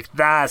from. I'm like,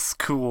 that's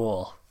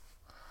cool.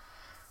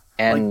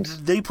 And Like,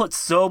 they put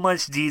so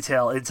much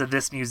detail into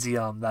this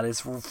museum that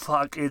is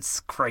it's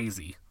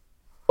crazy.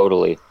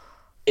 totally.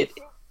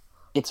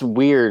 It's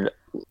weird.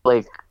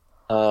 Like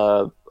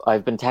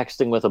I've been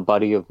texting with a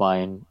buddy of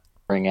mine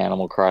during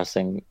Animal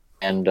Crossing,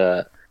 and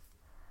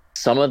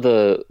some of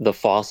the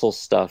fossil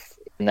stuff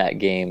in that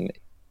game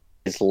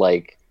is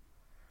like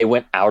it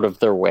went out of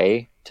their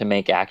way to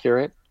make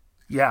accurate.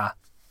 Yeah.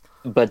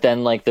 But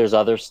then like there's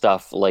other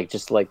stuff like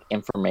just like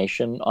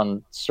information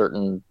on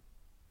certain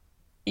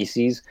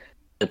species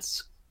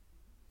that's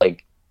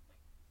like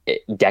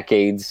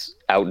decades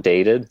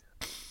outdated.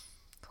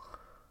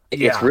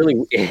 Yeah.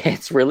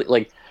 It's really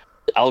like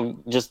I'll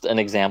just an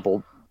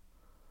example.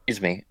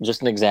 Excuse me.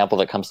 Just an example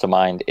that comes to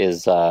mind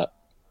is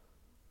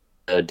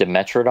the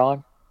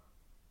Dimetrodon.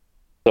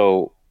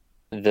 So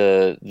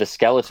the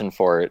skeleton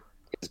for it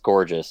is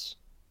gorgeous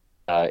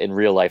in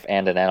real life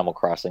and in Animal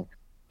Crossing.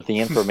 The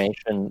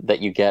information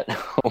that you get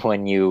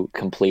when you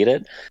complete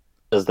it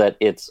is that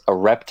it's a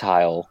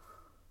reptile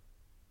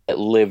that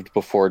lived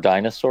before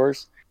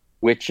dinosaurs,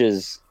 which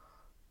is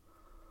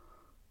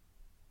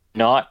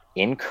not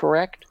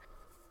incorrect.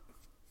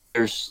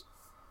 There's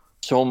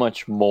so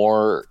much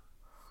more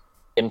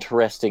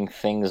interesting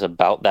things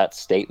about that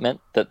statement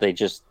that they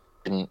just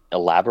didn't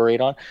elaborate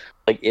on.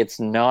 Like, it's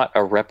not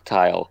a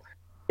reptile.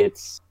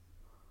 It's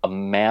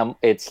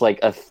it's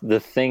like the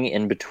thing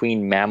in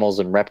between mammals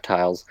and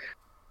reptiles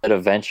that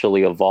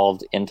eventually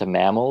evolved into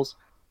mammals.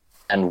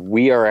 And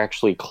we are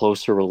actually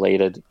closer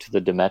related to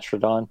the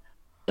Dimetrodon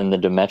than the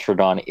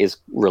Dimetrodon is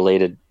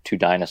related to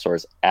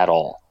dinosaurs at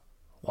all.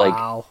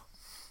 Wow. Like,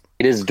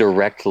 it is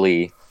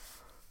directly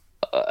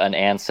an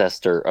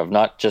ancestor of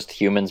not just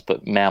humans,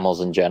 but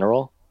mammals in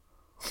general.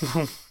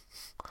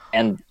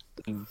 And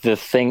the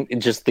thing,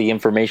 just the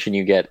information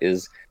you get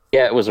is,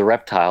 yeah, it was a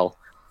reptile.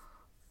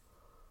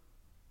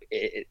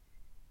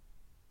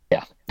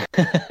 Yeah.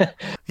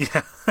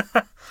 Yeah.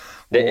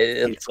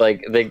 It's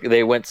like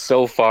they went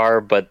so far,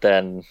 but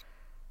then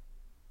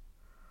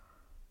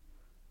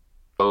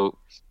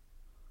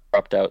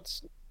dropped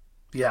out.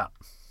 Yeah.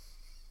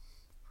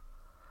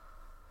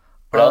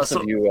 What else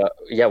have you?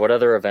 What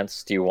other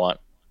events do you want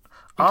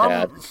to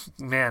add?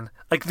 Man,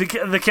 like the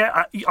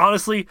cat.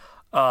 Honestly,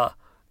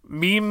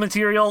 meme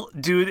material,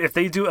 dude. If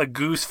they do a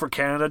Goose for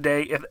Canada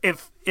Day,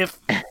 if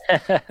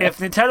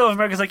Nintendo of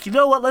America's like, you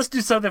know what, let's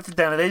do something for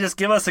them, and they just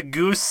give us a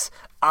goose,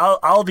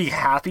 I'll be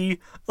happy.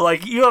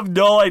 Like, you have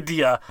no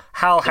idea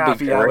how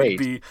happy I would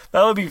be.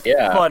 That would be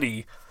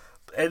funny,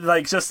 and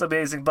like just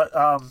amazing. But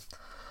I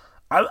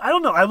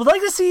don't know. I would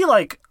like to see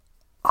like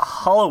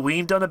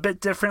Halloween done a bit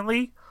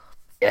differently.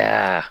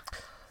 Yeah.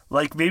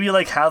 Like, maybe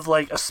like have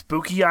like a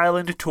spooky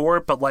island tour,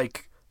 but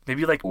like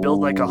maybe like build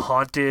like a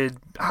haunted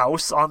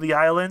house on the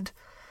island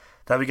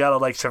that we gotta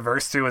like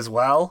traverse through as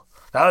well.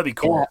 That would be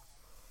cool. Yeah.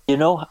 You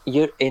know,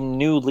 in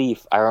New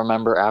Leaf, I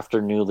remember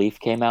after New Leaf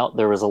came out,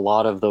 there was a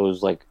lot of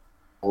those like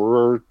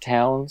horror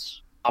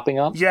towns popping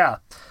up. Yeah.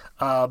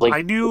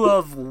 I knew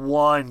of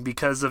one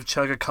because of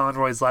Chugga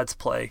Conroy's Let's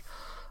Play.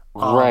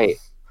 Right.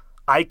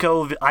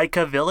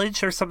 Ica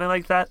Village or something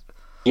like that.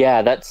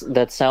 Yeah,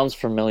 that sounds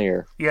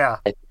familiar. Yeah.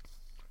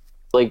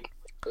 Like,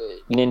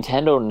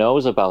 Nintendo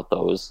knows about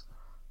those,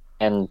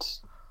 and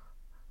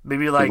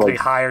maybe like they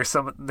hire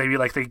maybe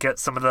like they get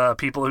some of the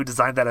people who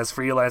designed that as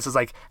freelancers.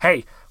 Like,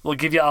 hey, we'll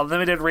give you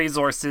unlimited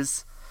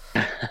resources.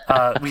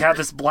 We have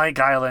this blank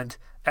island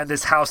and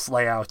this house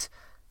layout.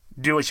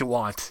 Do what you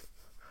want.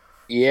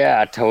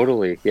 Yeah,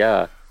 totally.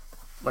 Yeah.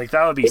 Like,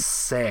 that would be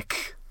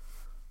sick.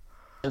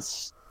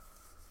 It's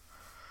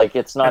like,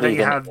 it's not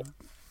even.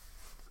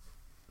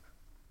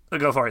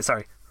 Go for it.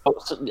 Sorry.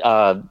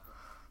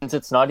 Since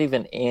it's not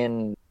even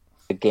in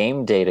the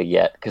game data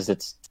yet, because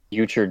it's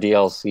future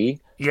DLC.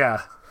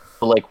 Yeah.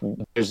 Like,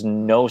 there's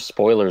no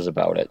spoilers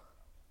about it.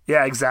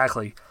 Yeah,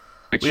 exactly.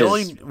 We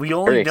only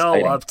know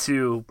exciting. up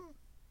to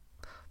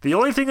the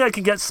only thing that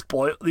can get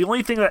spoiled. The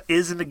only thing that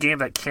is in the game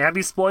that can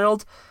be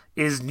spoiled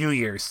is New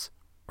Year's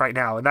right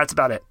now, and that's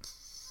about it.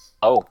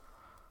 Oh,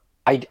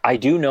 I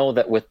do know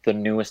that with the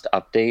newest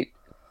update,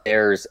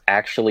 there's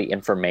actually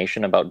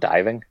information about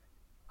diving.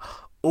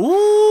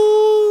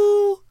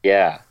 Ooh.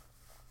 Yeah.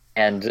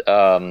 And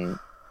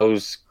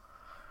those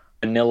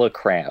Manila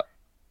crab.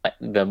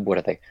 What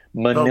are they?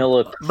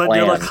 Manila clams.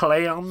 Manila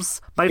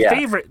clams.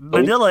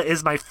 Manila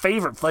is my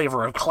favorite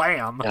flavor of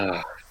clam.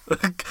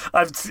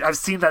 I've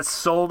seen that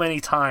so many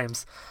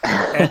times.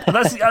 And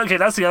that's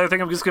the other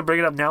thing. I'm just gonna bring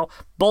it up now.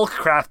 Bulk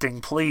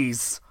crafting,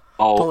 please.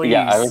 Oh, please.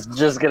 Yeah, I was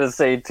just gonna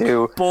say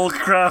too. Bulk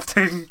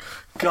crafting.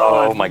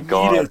 God, oh my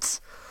God. Need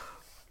it.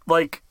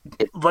 Like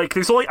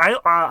there's only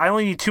I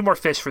only need 2 more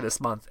fish for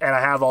this month, and I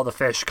have all the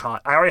fish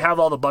caught. I already have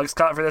all the bugs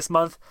caught for this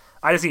month.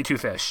 I just need 2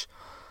 fish.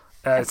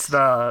 It's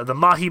the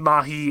mahi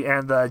mahi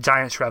and the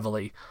giant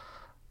trevally,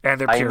 and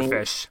they're pure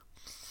fish.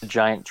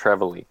 Giant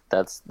trevally.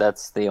 That's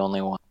the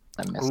only one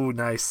I missed. Ooh,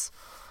 nice.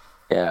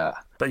 Yeah.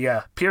 But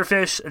yeah, pure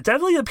fish.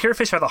 Definitely the pure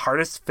fish are the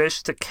hardest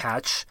fish to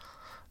catch,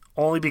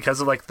 only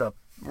because of like the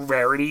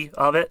rarity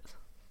of it.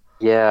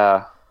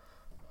 Yeah,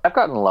 I've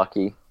gotten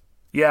lucky.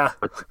 Yeah.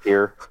 With the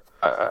pure.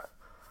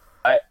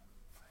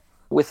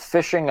 With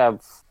fishing,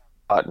 I've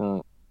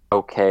gotten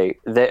okay.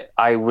 That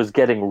I was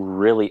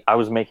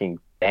making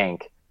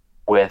bank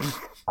with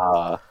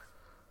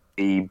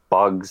the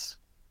bugs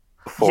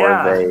before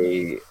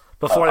they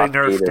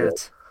nerfed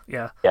it.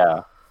 Yeah.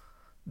 Yeah.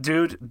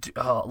 Dude,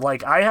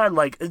 like I had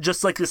like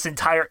just like this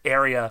entire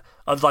area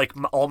of like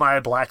all my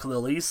black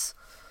lilies.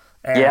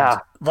 And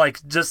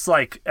like just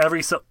like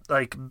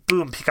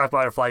boom, peacock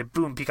butterfly,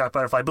 boom, peacock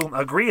butterfly, boom,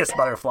 agrias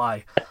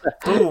butterfly,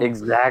 boom.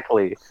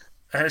 Exactly.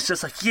 And it's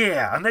just like,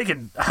 yeah,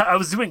 I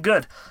was doing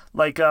good.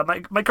 Like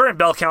my current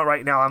bell count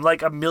right now, I'm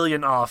like 1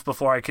 million off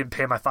before I can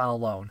pay my final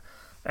loan,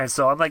 and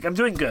so I'm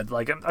doing good.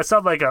 Like I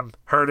sound like I'm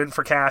hurting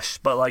for cash,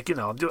 but like, you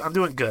know, I'm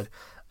doing good.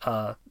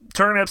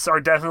 turnips are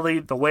definitely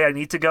the way I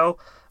need to go,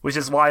 which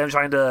is why I'm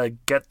trying to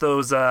get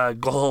those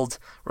gold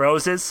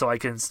roses so I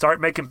can start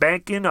making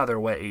bank in other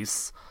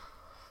ways.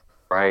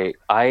 Right.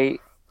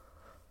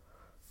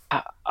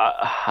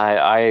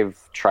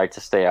 I've tried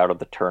to stay out of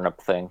the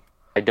turnip thing.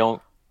 I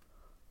don't.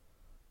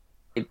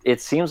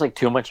 It seems like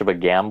too much of a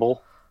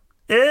gamble.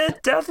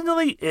 It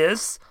definitely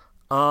is.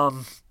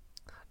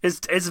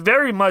 It's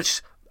very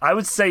much. I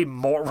would say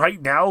more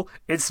right now.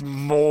 It's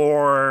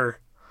more.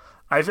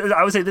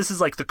 I would say this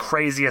is like the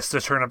craziest the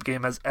turnip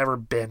game has ever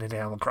been in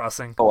Animal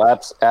Crossing. Oh,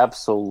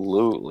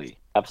 absolutely.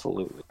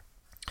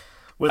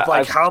 With like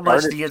I've how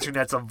much started- the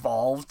internet's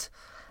evolved,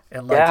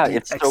 and like Yeah, the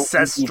it's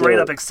so easy straight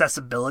to- up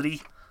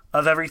accessibility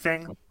of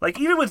everything. Like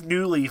even with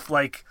New Leaf,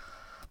 like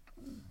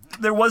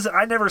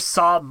I never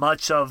saw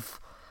much of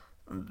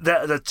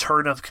the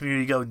turnip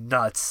community go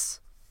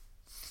nuts.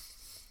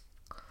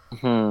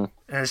 Hmm.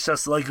 And it's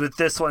just like with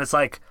this one, it's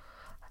like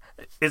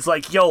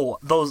yo,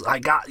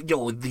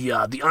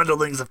 the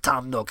underlings of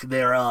Tom Nook,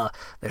 they're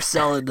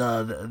selling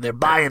they're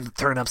buying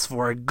turnips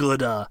for a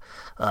good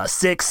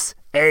 6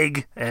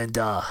 egg and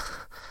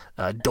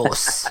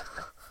dos.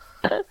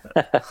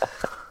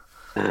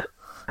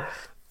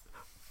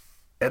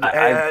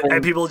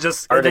 And people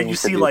just, and then you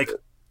see like,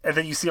 and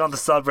then you see on the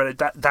subreddit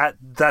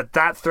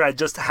that thread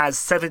just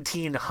has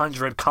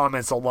 1,700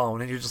 comments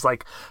alone, and you're just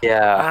like,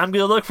 Yeah. I'm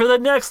gonna look for the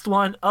next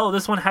one. Oh,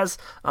 that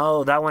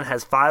one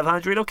has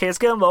 500. Okay, it's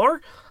getting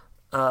lower.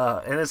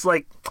 And it's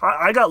like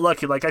I got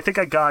lucky. Like I think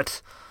I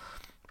got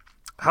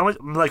how much?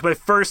 Like my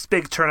first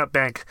big turnip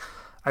bank,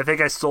 I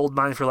think I sold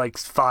mine for like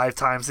 5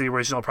 times the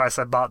original price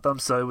I bought them.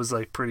 So it was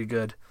like pretty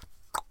good,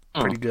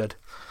 pretty good.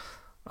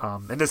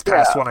 And this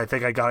past one, I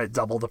think I got it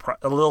double the price,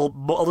 a little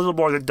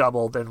more than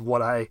double than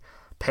what I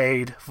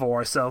paid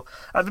for. So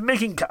I've been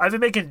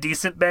making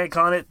decent bank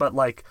on it, but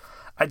like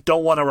I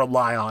don't want to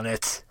rely on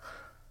it.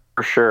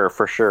 For sure.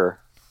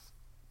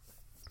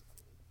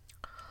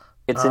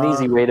 It's an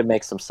easy way to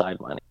make some side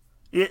money.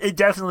 It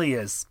definitely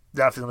is.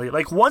 Definitely.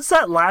 Like once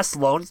that last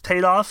loan's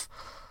paid off,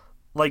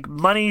 like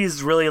money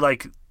is really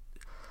like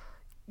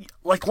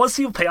once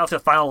you pay off the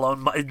final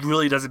loan, it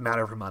really doesn't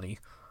matter for money.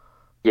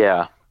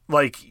 Yeah.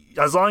 Like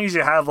as long as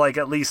you have like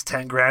at least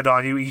 10 grand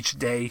on you each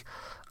day,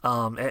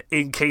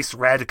 in case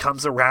Red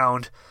comes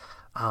around,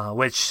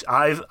 which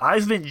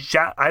I've been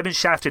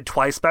shafted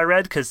twice by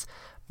Red because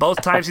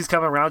both times he's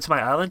come around to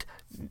my island,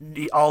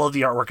 all of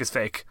the artwork is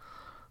fake.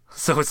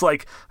 So it's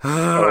like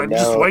I'm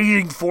just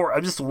waiting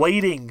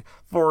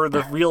for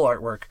the real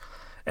artwork,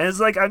 and it's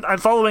like I'm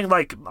following,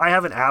 like I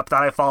have an app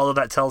that I follow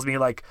that tells me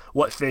like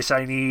what fish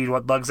I need,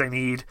 what bugs I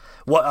need,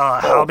 what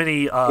how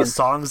many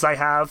songs I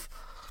have.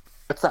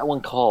 What's that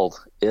one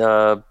called?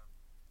 I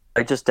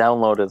just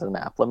downloaded an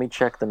app. Let me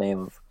check the name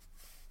of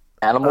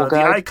Animal The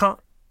Guide. icon.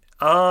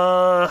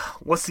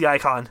 What's the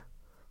icon?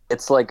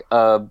 It's like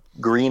a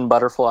green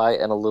butterfly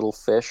and a little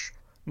fish.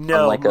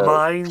 No, like a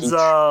mine's peach.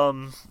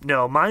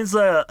 mine's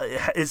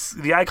is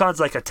the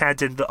icon's like a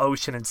tent in the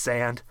ocean and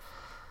sand.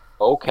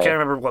 I Okay. can't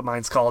remember what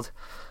mine's called,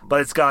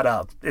 but it's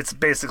got it's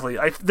basically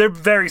they're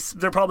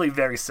probably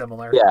very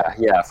similar.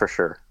 Yeah, for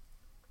sure.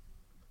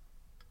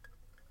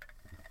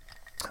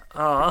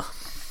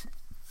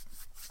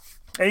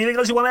 Anything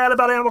else you want to add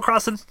about Animal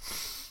Crossing?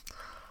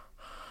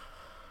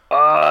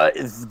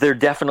 There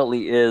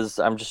definitely is.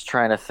 I'm just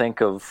trying to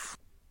think of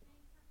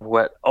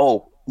what.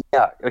 Oh,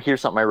 yeah.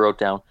 Here's something I wrote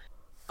down.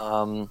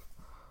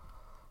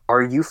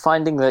 Are you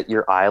finding that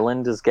your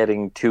island is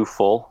getting too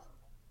full?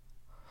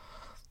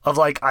 Of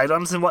like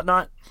items and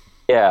whatnot?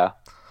 Yeah.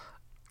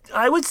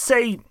 I would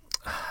say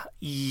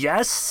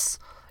yes,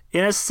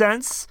 in a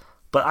sense,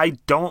 but I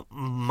don't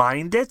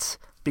mind it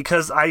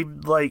because I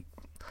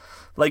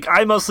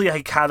I mostly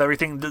like have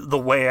everything the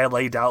way I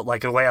laid out,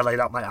 like the way I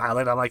laid out my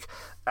island. I'm like,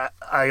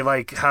 I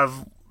like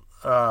have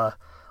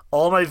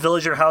all my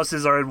villager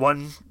houses are in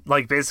one,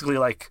 like basically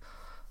like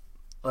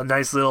a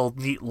nice little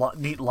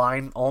neat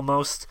line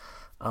almost.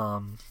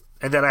 And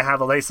then I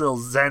have a nice little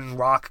Zen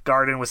rock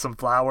garden with some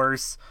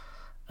flowers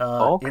in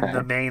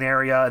the main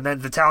area. And then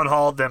the town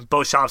hall, then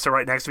both shops are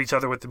right next to each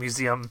other with the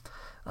museum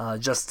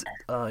just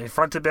in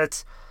front of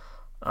it.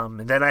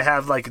 And then I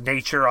have like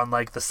nature on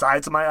like the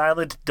sides of my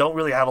island. Don't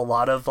really have a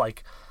lot of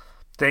like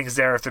things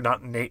there if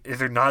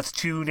they're not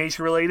too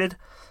nature related.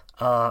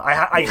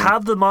 I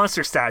have the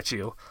monster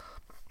statue.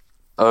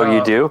 Oh,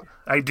 you do?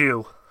 I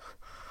do.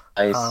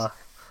 Nice.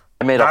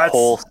 I made a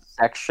whole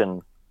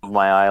section of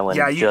my island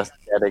just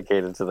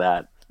dedicated to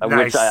that,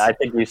 Nice. which I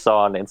think you saw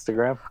on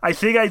Instagram. I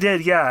think I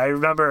did. Yeah, I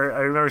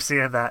remember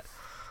seeing that.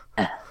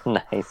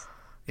 Nice.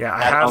 Yeah, I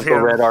That have Uncle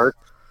him. Red art,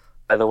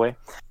 by the way.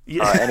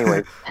 Yeah.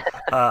 Anyway.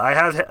 I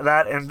have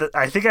that, and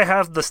I think I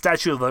have the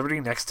Statue of Liberty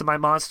next to my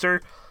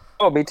monster.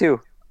 Oh, me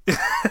too.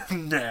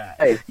 Nah.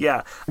 Hey,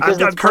 Yeah,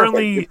 because I'm it's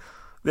currently. perfect.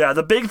 Yeah,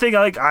 the big thing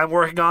I'm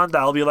working on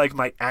that'll be like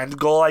my end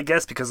goal, I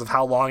guess, because of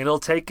how long it'll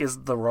take, is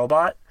the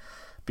robot.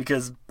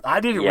 Because I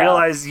didn't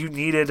realize you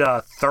needed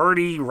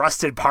 30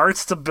 rusted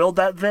parts to build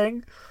that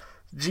thing.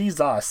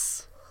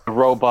 Jesus. The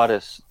robot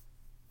is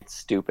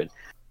stupid.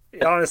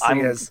 It honestly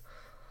is.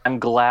 I'm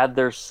glad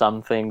there's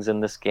some things in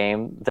this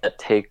game that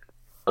take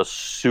a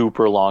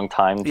super long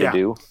time to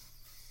do,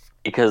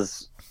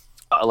 because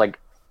like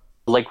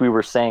we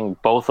were saying,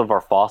 both of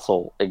our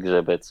fossil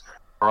exhibits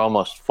are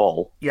almost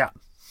full. Yeah.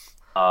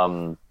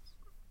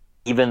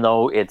 Even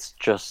though it's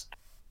just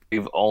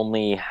we've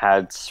only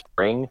had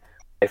spring,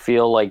 I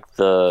feel like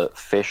the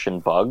fish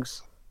and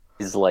bugs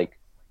is like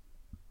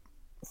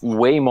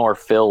way more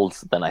filled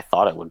than I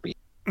thought it would be.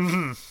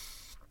 Mm-hmm.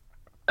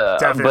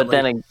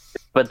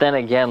 But then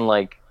again,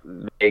 like,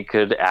 they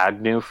could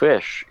add new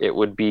fish. It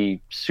would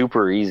be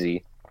super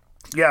easy.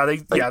 Yeah, they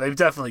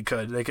definitely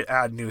could. They could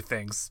add new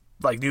things,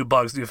 like new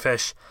bugs, new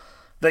fish.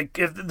 Like,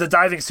 if the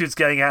diving suit's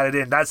getting added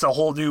in, that's a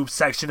whole new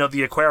section of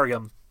the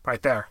aquarium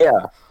right there.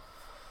 Yeah.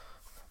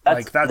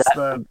 That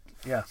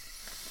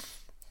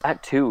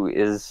too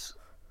is,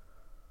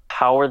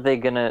 how are they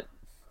gonna?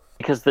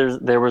 Because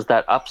there was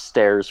that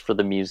upstairs for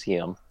the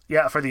museum.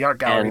 Yeah, for the art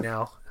gallery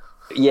now.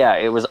 Yeah,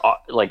 it was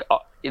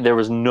there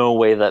was no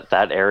way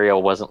that area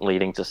wasn't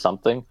leading to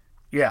something.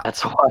 Yeah,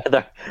 that's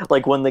why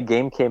like when the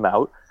game came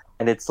out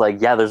and it's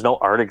like, yeah, there's no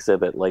art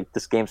exhibit. Like,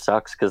 this game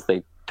sucks because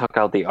they took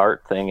out the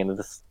art thing, and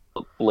this,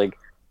 like,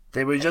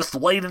 they were just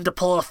waiting to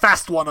pull a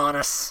fast one on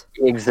us.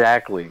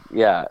 Exactly.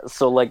 Yeah.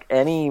 So, like,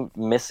 any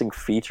missing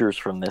features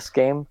from this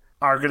game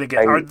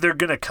they're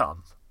gonna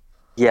come.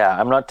 Yeah,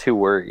 I'm not too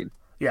worried.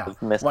 Yeah,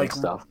 with missing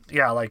stuff.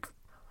 Yeah, like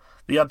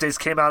the updates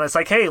came out. It's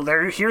like, hey,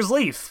 here's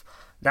Leaf.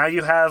 Now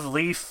you have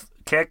Leaf,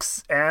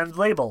 Kix, and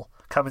Label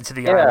coming to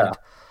the island.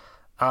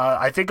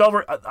 I think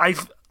I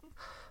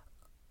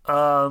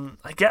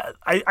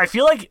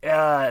feel like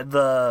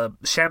the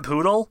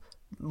Shampoodle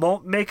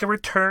won't make a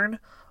return,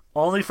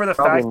 only for the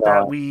fact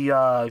that we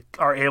are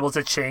able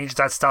to change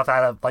that stuff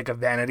out of, like, a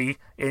vanity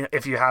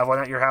if you have one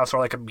at your house, or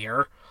like a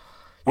mirror.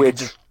 You can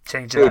just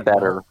change it. Way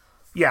better.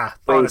 Yeah,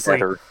 way honestly,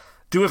 better.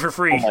 Do it for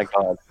free. Oh my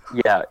god.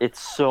 Yeah, it's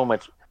so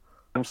much.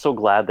 I'm so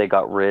glad they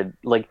got rid.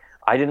 Like,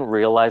 I didn't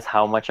realize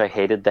how much I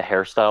hated the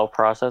hairstyle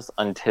process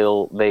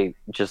until they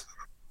just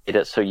did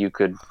it so you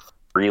could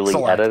really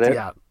edit it.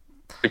 Yeah.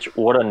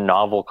 What a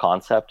novel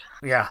concept.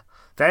 Yeah.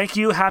 Thank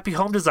you, Happy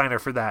Home Designer,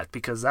 for that,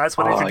 because that's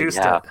what introduced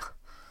it.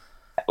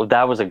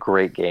 That was a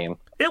great game.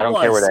 I don't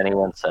care what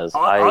anyone says.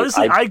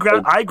 Honestly, I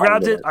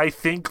grabbed it, I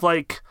think,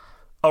 like,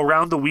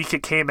 around the week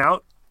it came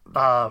out.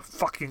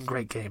 Fucking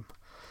great game.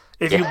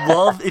 If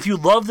you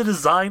love the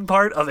design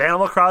part of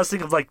Animal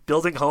Crossing, of, like,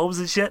 building homes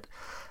and shit,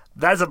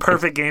 that's a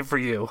perfect game for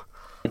you.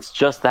 It's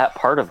just that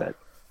part of it,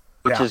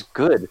 which is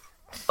good.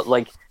 But,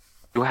 like,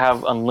 you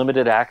have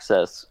unlimited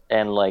access,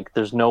 and, like,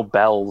 there's no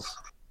bells.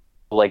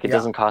 Like, it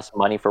doesn't cost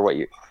money for what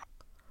you.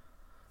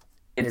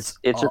 It's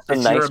just a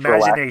nice, your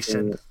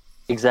imagination.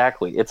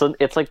 Exactly. It's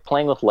like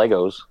playing with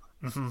Legos.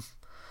 Mm-hmm.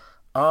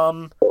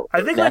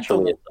 I think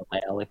naturally it's up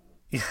my alley.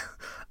 Yeah.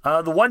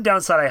 The one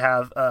downside I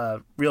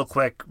have, real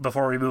quick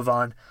before we move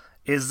on,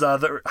 is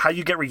how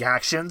you get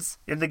reactions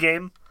in the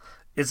game.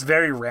 It's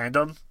very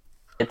random.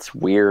 It's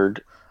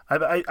weird.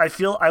 I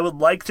feel I would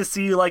like to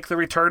see, like, the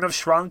return of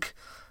Shrunk,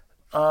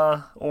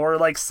 or,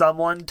 like,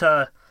 someone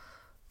to,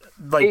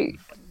 like,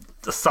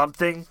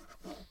 something.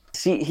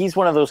 See, he's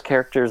one of those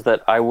characters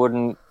that I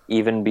wouldn't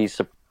even be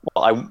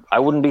I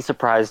wouldn't be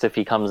surprised if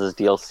he comes as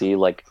DLC.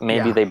 Like,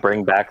 maybe they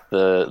bring back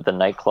the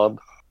nightclub.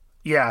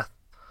 Yeah.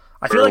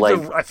 I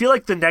feel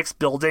like the next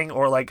building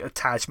or, like,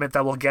 attachment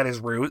that we'll get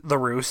is the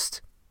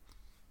Roost.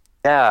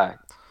 Yeah.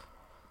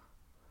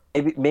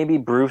 Maybe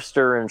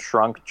Brewster and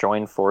Shrunk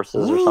join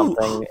forces or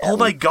something. Oh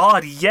my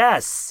god,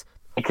 yes!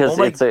 Because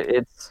it's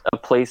a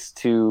place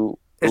to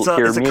it's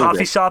hear a music.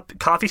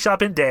 coffee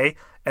shop in day,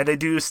 and they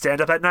do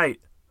stand up at night.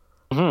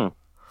 Mm-hmm.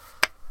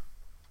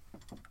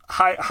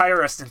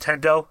 Hire us,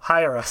 Nintendo.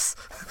 Hire us.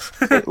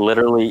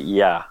 Literally,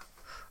 yeah.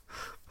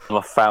 I'm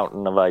a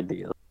fountain of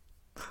ideas.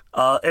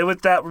 And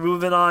with that, we're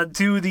moving on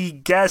to the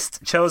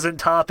guest chosen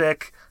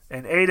topic.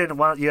 And Aiden,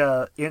 why don't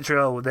you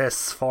intro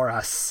this for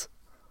us?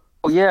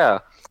 Oh yeah.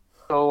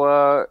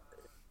 So,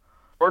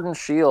 Sword and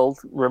Shield.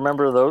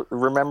 Remember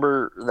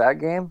that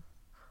game?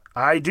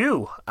 I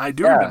do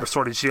remember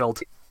Sword and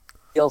Shield.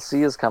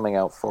 DLC is coming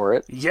out for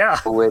it. Yeah.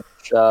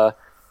 Which I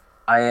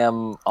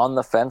am on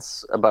the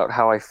fence about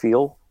how I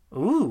feel.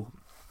 Ooh.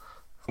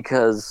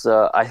 Because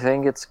I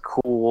think it's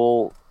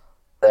cool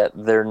that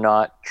they're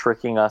not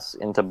tricking us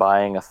into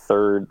buying a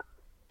third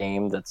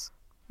game that's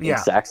the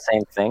exact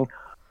same thing.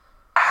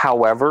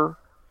 However,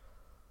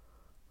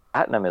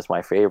 Platinum is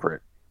my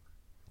favorite.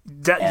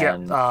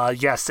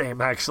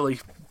 Same, actually.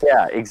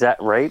 Yeah,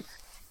 right?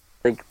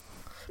 Like,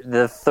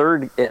 the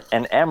third,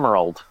 and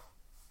Emerald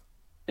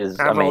is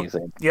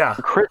amazing. Yeah.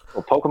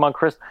 Pokemon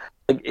Crystal.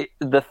 Like,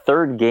 the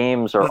third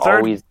games are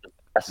always the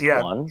best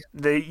ones.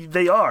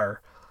 They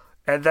are.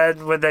 And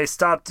then when they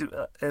stopped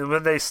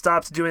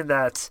doing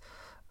that,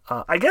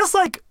 I guess,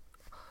 like,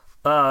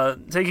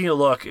 taking a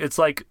look, it's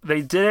like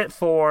they did it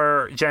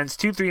for Gens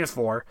 2, 3, and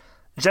 4.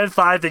 Gen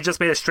 5, they just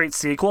made a straight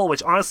sequel,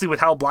 which honestly, with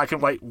how Black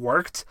and White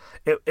worked,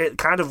 it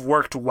kind of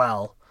worked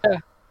well.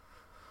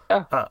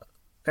 Yeah.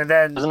 And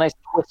then... It was a nice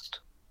twist.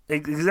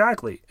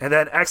 Exactly. And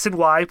then X and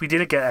Y, we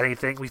didn't get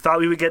anything. We thought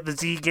we would get the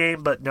Z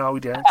game, but no, we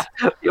didn't.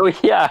 Oh,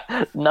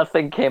 yeah,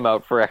 nothing came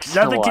out for X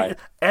and Y.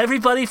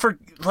 Everybody,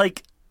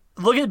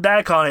 looking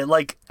back on it,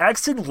 like,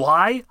 X and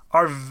Y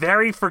are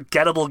very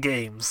forgettable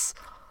games.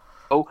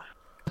 Oh,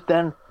 but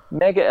then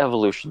Mega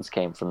Evolutions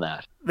came from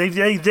that. They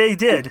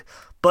did.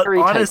 But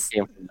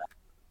honestly,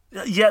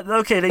 yeah,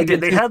 okay, they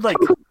did. They had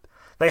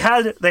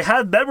they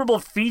had memorable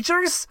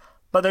features,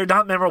 but they're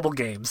not memorable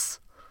games.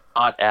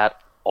 Not at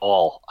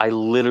all. I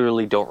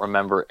literally don't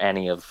remember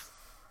any of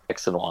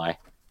X and Y.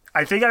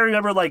 I think I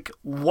remember like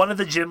one of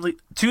the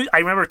two. I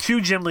remember two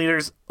gym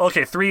leaders.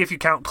 Okay, three if you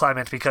count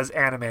Clement because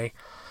anime.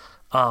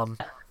 And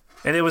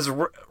it was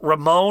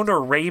Ramon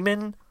or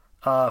Raymond,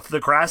 for the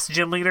grass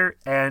gym leader,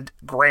 and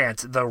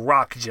Grant, the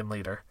rock gym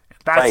leader.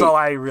 That's all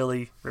I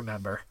really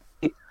remember.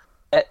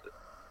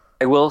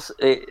 I will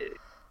say,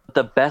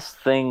 the best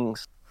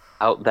things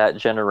out that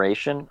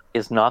generation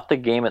is not the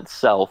game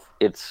itself.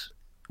 It's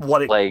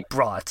what it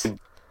brought.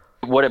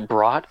 What it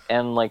brought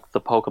and like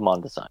the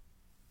Pokemon design.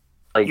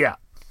 Like, yeah.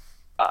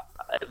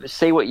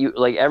 Say what you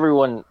like.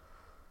 Everyone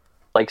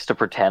likes to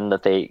pretend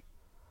that they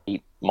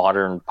eat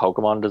modern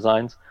Pokemon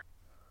designs,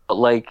 but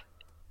like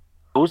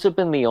those have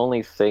been the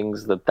only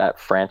things that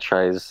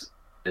franchise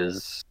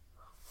is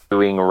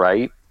doing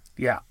right.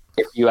 Yeah.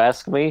 If you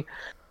ask me,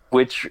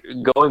 which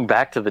going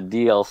back to the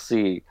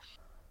DLC,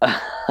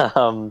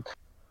 I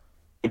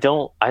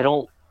don't.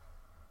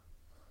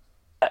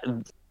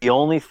 The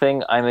only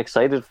thing I'm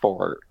excited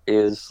for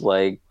is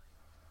like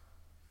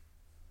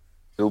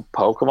new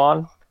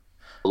Pokemon.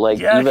 Like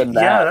even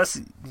that.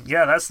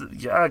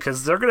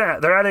 Because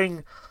they're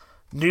adding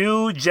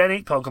new Gen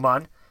 8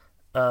 Pokemon.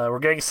 We're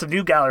getting some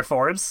new Galar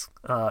forms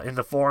in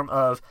the form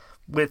of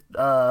with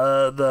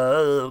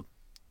the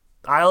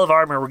Isle of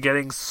Armor. We're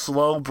getting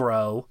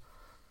Slowbro.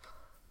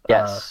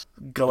 Yes,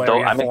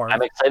 Galarian form.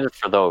 I'm excited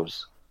for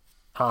those.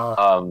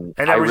 And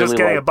then we're just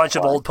getting a bunch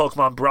of old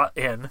Pokemon brought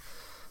in.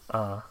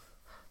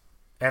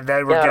 And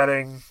then we're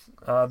getting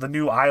the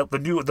new Isle,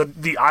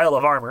 the Isle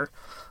of Armor,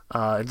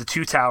 and the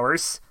two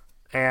towers,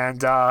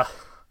 and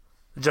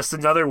just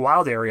another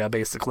wild area,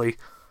 basically.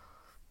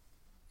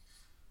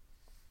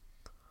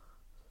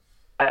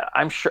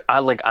 I'm sure.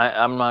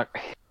 I'm not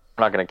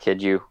gonna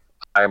kid you.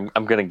 I'm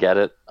gonna get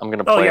it. I'm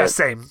gonna play it. Oh yeah,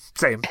 same.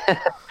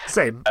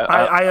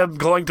 I am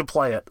going to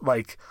play it.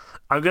 Like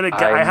I'm gonna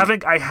get. I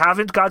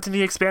haven't gotten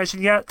the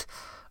expansion yet.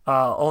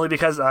 Only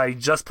because I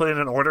just put in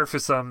an order for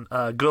some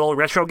good old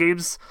retro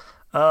games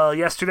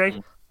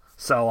yesterday.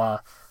 So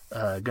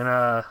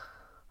gonna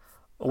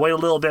wait a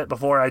little bit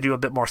before I do a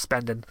bit more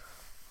spending.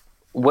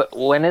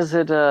 When is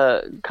it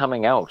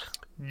coming out?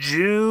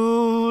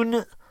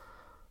 June.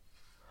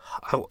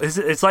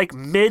 It's like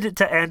mid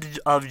to end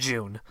of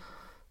June.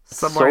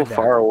 Somewhere so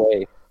far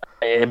away.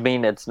 I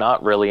mean, it's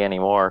not really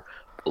anymore.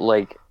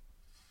 Like,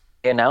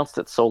 they announced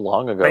it so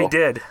long ago. They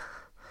did.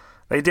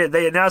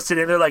 They announced it,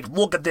 and they're like,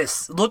 "Look at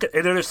this! Look at!"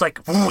 And they're just like,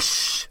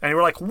 "Whoosh!" And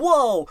we're like,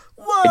 "Whoa,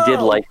 whoa!" I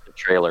did like the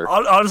trailer.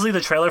 Honestly, the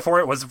trailer for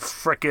it was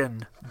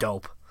freaking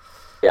dope.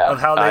 Yeah, of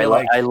how they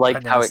I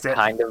liked how it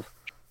kind of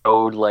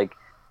showed like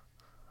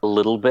a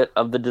little bit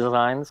of the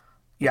designs.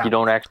 Yeah, you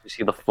don't actually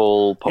see the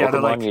full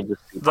Pokemon. You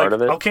just see part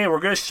of it. Okay, we're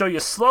gonna show you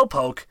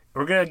Slowpoke.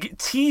 We're gonna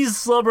tease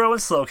Slowbro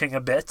and Slowking a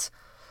bit.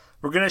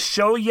 We're gonna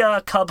show you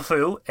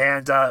Cubfu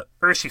and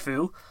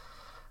Urshifu.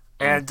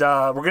 And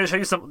we're going to show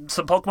you some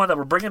Pokemon that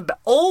we're bringing back.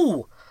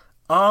 Oh!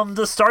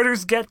 The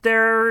starters get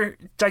their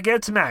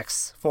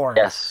Gigantamax form.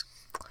 Yes.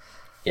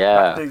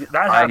 Yeah.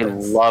 That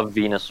happens. I love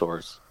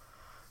Venusaurs.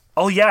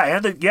 Oh, yeah.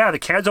 And the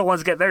Kanto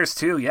ones get theirs,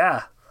 too.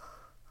 Yeah.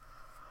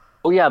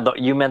 Oh, yeah.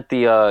 You meant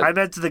the... I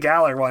meant the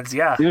Galar ones,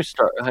 yeah. New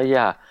star.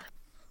 Yeah.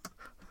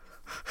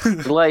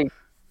 Like...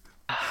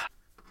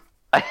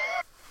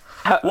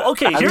 Well,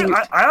 okay.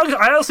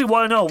 I honestly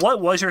want to know, what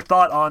was your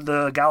thought on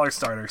the Galar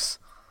starters?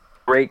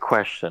 Great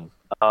question.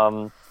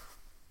 None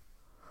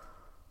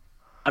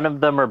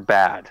of them are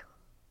bad,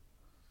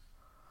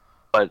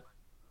 but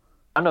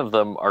none of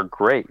them are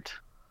great.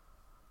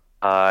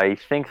 I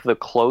think the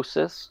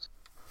closest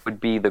would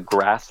be the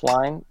Grass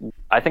Line.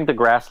 I think the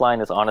Grass Line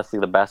is honestly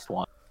the best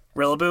one.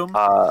 Rillaboom?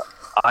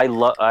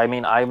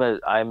 I'm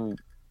a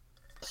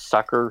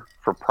sucker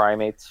for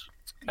primates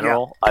in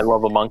general. I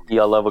love a monkey.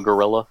 I love a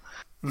gorilla.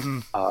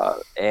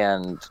 Mm-hmm.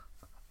 And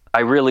I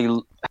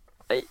really...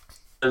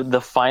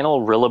 The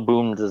final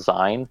Rillaboom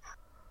design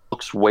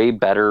looks way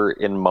better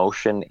in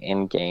motion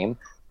in game,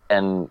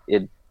 and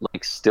it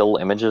like still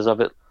images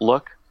of it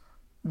look.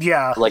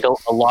 Yeah, like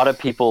a lot of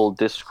people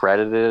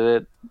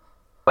discredited it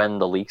when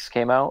the leaks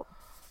came out,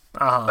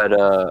 but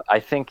I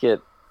think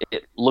it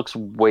looks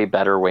way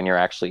better when you're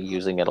actually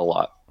using it a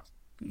lot.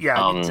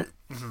 Yeah,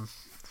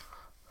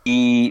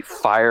 the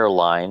Fire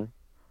Line,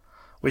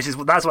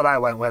 that's what I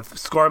went with.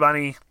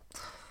 Scorbunny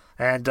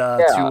and to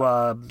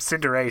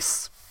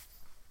Cinderace.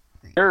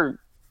 They're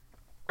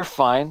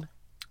fine.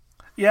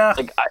 Yeah.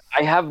 Like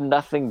I have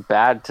nothing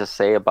bad to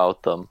say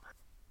about them,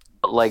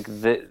 but like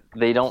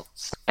they don't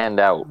stand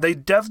out. They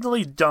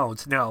definitely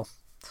don't. No.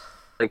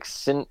 Like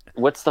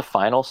what's the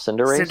final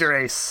Cinderace?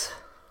 Cinderace.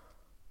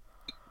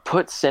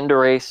 put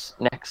Cinderace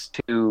next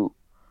to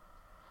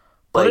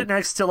Put like it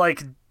next to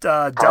like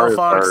Delphox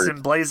Charizard,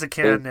 and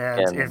Blaziken and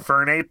Blaziken.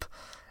 Infernape,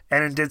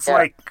 and it's Yeah.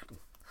 like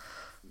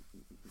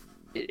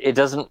it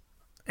doesn't.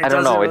 it I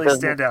don't doesn't know. really It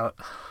doesn't. stand out.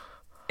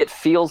 It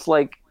feels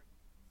like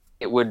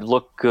it would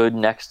look good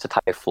next to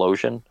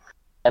Typhlosion,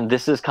 and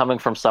this is coming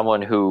from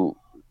someone who,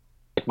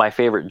 like, my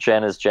favorite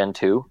gen is Gen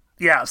 2.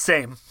 Yeah,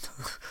 same.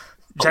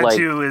 But, Gen like,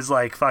 2 is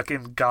like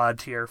fucking god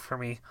tier for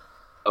me.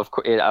 Of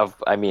course,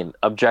 I mean,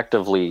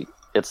 objectively,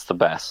 it's the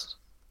best.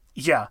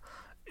 Yeah.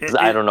 'Cause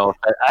I don't know.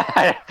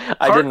 I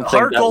didn't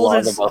think that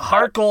long about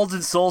Heart Gold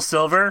and Soul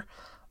Silver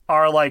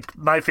are like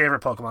my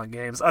favorite Pokemon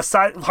games.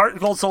 Aside Heart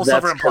Gold, Soul that.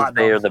 Silver, That's and because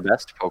Platinum. they are the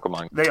best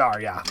Pokemon. They are,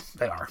 yeah,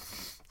 they are.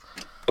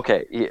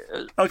 Okay.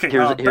 Okay,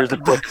 Here's a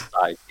quick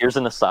aside. Here's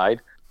an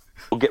aside.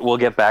 We'll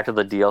get back to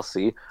the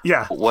DLC.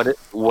 Yeah.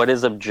 What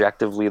is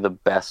objectively the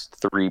best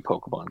 3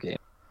 Pokemon game?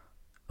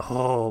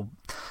 Oh,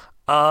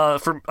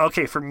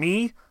 for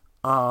me,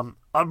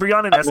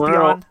 Umbreon and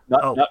Espeon.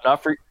 No,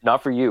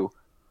 not for you.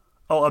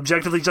 Oh,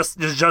 objectively, just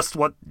best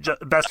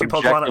 3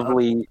 Pokemon.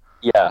 Objectively,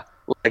 yeah.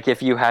 Like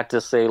if you had to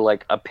say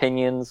like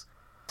opinions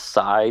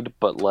aside,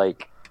 but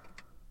like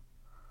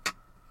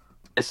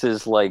this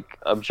is like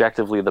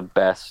objectively the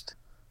best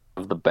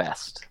of the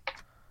best.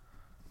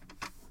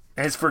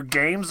 And it's for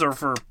games or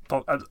for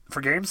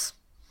games?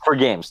 For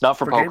games, not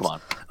for games?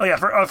 Pokemon. Oh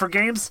yeah, for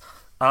games,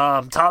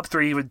 top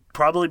 3 would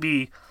probably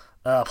be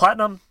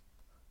Platinum,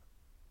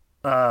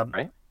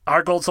 Right?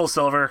 Heart Gold, Soul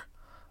Silver.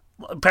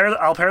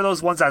 I'll pair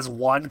those ones as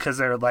one because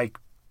they're like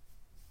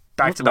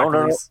back to back No.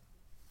 release.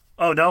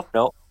 Oh no,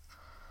 No.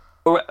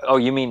 Oh,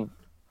 you mean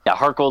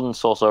Heart Gold and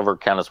Soul Silver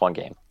count as one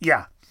game.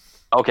 yeah,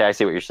 Okay, I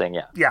see what you're saying.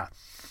 Yeah.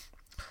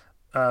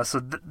 yeah. So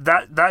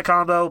that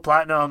combo,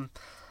 Platinum,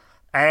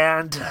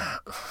 and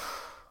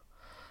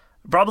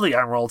probably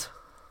Emerald.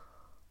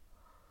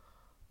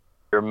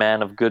 You're a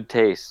man of good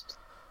taste.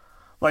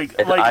 Like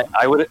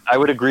I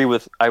would agree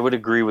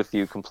with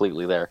you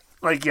completely there.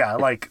 like yeah,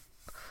 like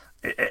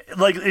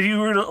if you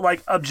were to,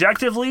 like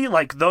objectively,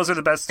 like those are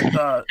the best.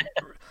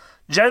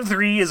 Gen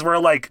 3 is where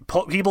like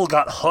people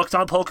got hooked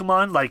on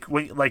Pokemon. Like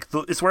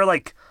it's where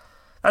like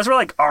that's where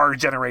like our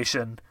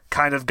generation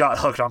kind of got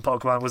hooked on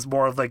Pokemon, was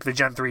more of like the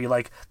Gen 3,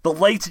 like the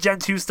late Gen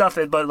 2 stuff,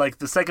 but like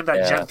the second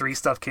that Gen 3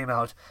 stuff came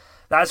out,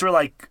 that's where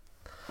like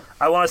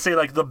I want to say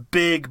like the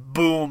big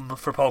boom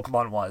for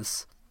Pokemon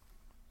was.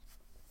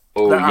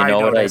 Oh, I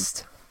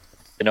noticed.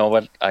 You know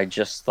what I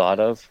just thought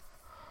of?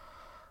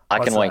 Black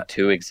What's and White that?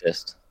 2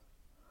 exist.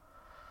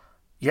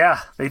 Yeah,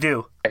 they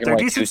do. Black and They're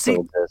White 2 decent.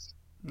 still exist.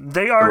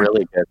 They They're are.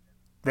 really good.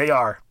 They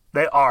are.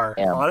 They are.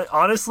 Yeah.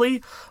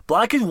 Honestly,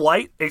 Black and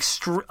White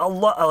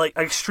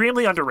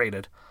extremely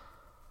underrated.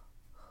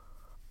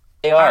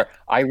 They are.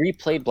 I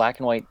replayed Black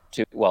and White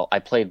 2. Well, I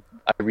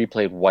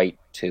replayed White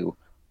 2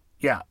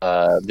 Yeah.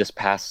 this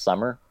past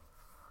summer,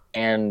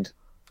 and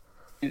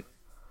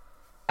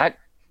that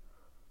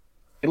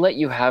they let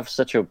you have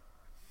such a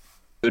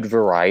good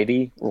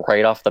variety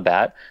right off the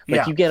bat. Like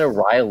Yeah. you get a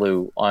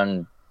Rylou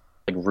on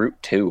like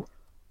Route 2.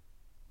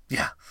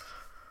 Yeah.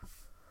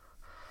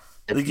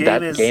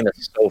 That game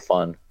is so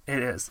fun. It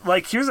is.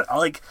 Like here's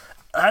like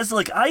as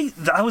like I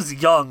was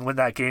young when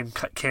that game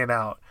came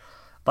out.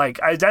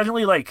 Like I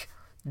definitely like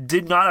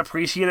did not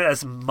appreciate it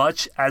as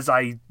much as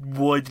I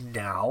would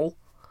now.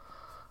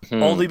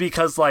 Only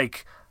because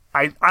like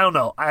I don't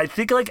know. I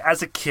think like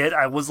as a kid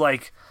I was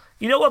like,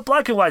 you know what,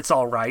 Black and White's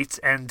all right.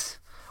 And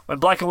when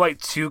Black and White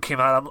 2 came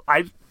out,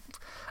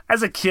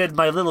 as a kid,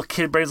 my little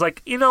kid brain's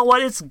like, you know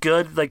what, it's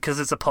good, like because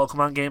it's a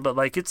Pokemon game, but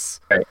like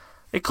Right.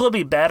 it could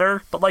be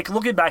better. But like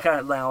looking back at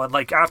it now, and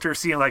like after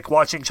seeing like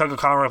watching Chuck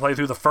O'Connor play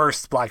through the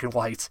first Black and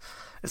White,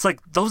 it's like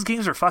those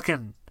games are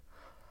fucking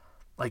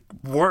like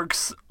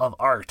works of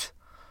art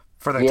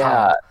for their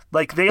time.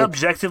 Like they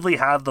objectively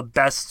have the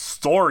best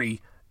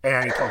story in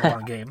any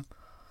Pokemon game.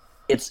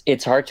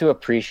 It's hard to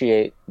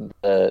appreciate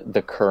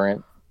the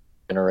current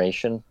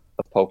generation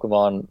of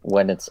Pokemon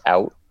when it's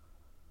out.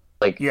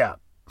 Like Yeah,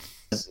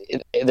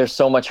 there's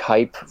so much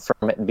hype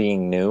from it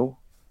being new.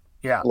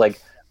 yeah,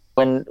 Like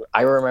when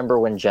I remember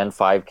when Gen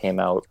 5 came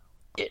out,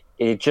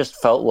 it just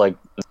felt like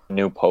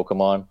new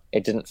Pokemon.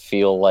 It didn't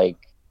feel like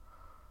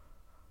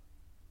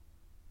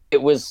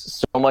it was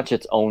so much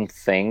its own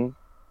thing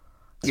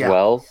as Yeah.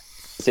 well.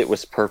 It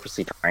was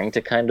purposely trying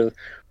to kind of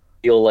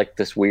feel like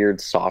this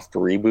weird soft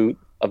reboot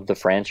of the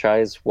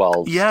franchise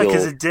while yeah, still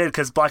because it did.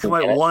 Because Black and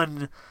White Yeah.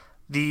 won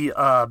the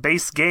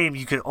base game.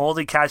 You could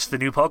only catch the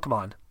new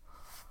Pokemon.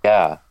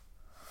 yeah.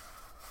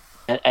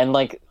 And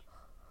like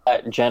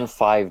at Gen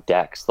 5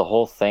 Dex, the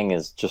whole thing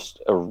is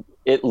just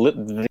it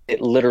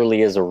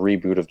literally is a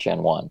reboot of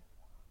Gen 1.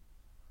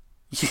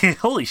 Yeah,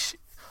 holy shit.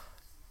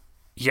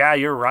 Yeah,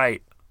 you're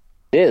right.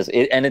 It is.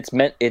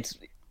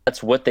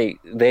 That's what they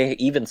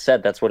even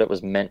said that's what it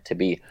was meant to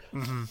be.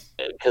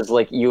 Because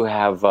like you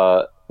have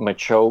the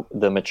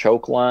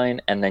Machoke line,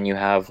 and then you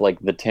have like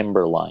the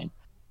Timber line.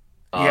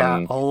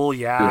 Yeah. Oh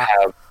You yeah.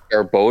 have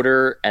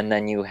Garbodor, and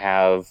then you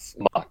have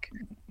Muck.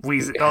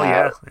 Weezy. you Oh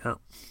yeah. have- Yeah.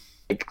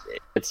 like,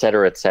 et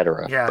cetera, et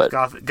cetera. Yeah, But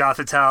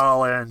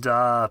Gothitelle and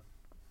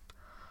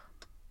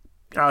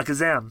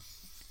Alakazam.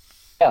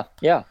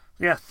 yeah.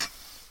 Yeah.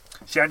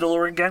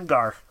 Chandelure and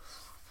Gengar.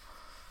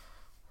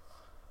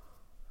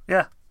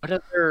 Yeah. What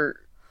other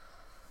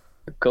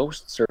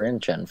ghosts are in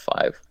Gen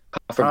 5?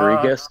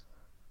 Cofagrigus?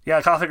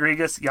 Yeah,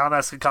 Cofagrigus,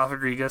 Yamask and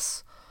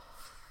Cofagrigus.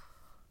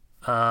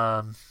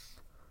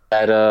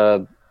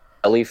 That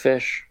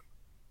jellyfish?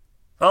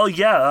 Oh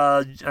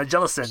yeah,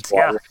 Jellicent.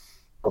 Yeah.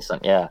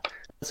 Jellicent, yeah.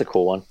 That's a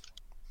cool one.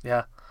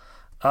 Yeah.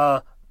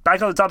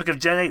 Back on the topic of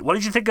Gen 8, what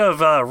did you think of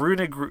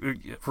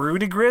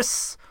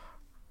Runigris?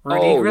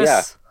 Oh,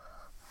 yeah.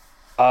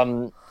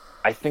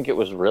 I think it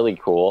was really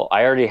cool.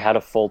 I already had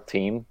a full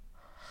team.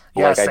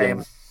 Yeah,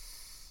 same.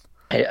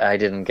 I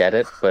didn't get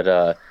it, but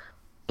I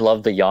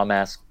love the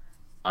Yamask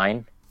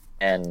line,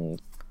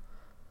 and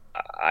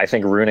I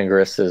think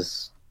Runigris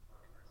is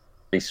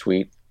pretty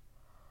sweet.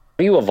 How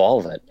do you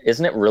evolve it?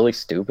 Isn't it really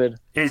stupid?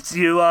 It's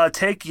you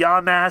take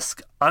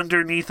Yamask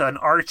underneath an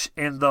arch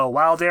in the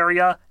wild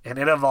area, and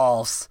it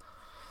evolves.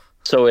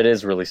 So it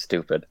is really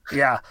stupid.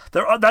 Yeah,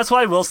 that's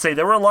why I will say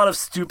there were a lot of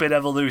stupid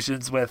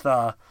evolutions with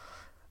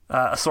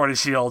Sword and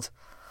Shield.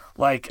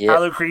 Like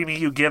Alacreamy,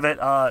 you give it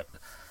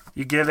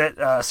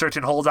a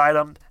certain hold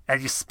item,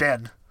 and you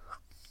spin.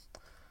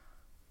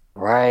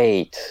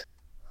 Right.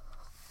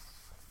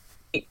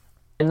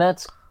 And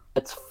that's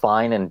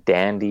fine and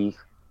dandy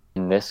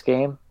in this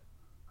game,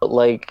 but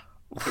like,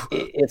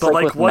 it's but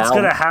like what's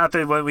gonna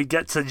happen when we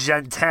get to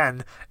Gen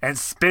 10 and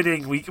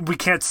spinning? We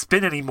can't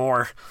spin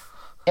anymore.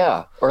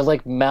 Yeah, or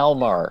like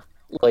Malmar.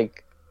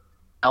 Like,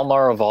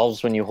 Malmar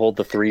evolves when you hold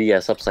the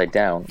 3DS upside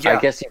down. Yeah. I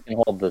guess you can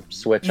hold the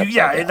Switch upside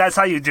down. And that's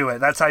how you do it.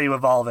 That's how you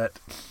evolve it.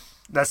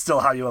 That's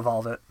still how you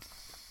evolve it.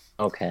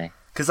 Okay.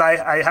 Because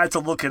I had to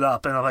look it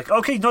up, and I'm like,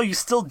 okay, no, you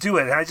still do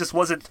it. And I just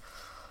wasn't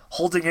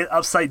holding it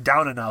upside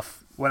down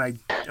enough when I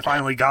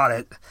finally got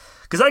it.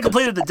 Because I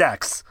completed the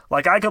decks.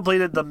 Like, I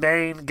completed the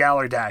main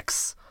Galar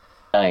decks.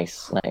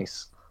 Nice.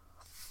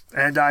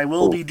 And I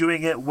will be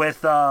doing it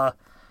with the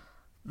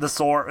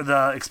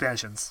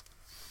expansions.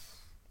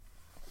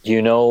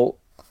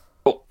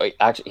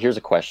 Actually, here's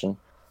a question.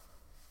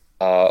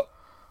 What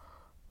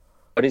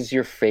is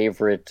your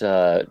favorite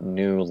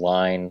new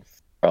line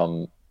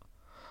from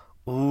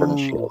Sword and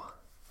Shield?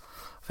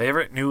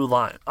 Favorite new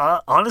line?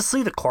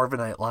 Honestly, the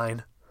Corviknight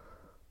line.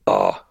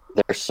 Oh,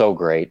 they're so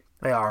great.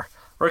 They are.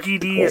 Rookie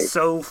D is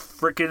so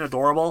freaking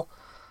adorable.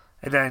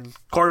 And then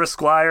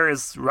Corvisquire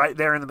is right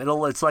there in the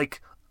middle. It's like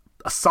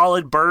a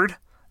solid bird.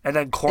 And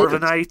then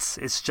Corviknight,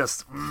 it's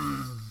just...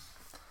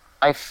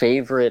 My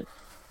favorite...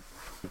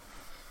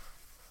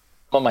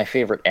 One of my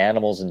favorite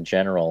animals in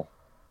general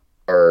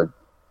are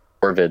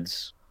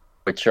corvids,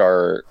 which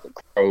are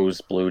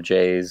crows, blue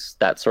jays,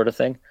 that sort of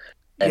thing.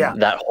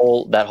 And that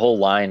whole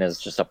line is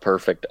just a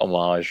perfect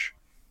homage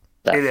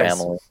to that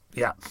family.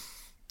 Yeah.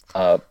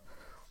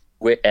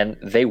 And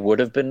they would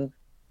have been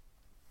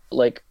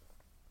like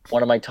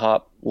one of my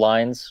top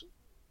lines,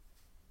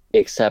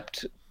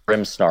 except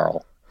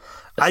Grimmsnarl.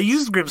 I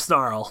used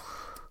Grimmsnarl.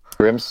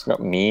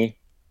 Me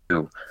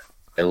too.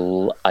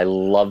 I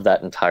love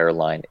that entire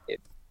line.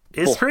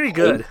 It's pretty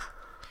good.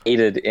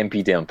 Hated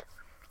Impidimp.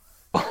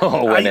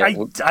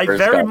 I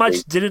very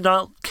much did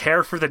not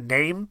care for the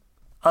name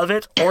of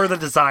it or the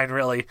design,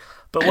 really.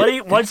 But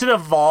once it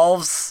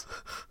evolves,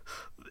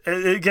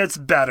 it gets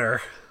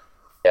better.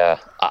 Yeah,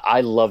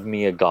 I love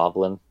me a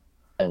goblin,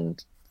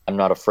 and I'm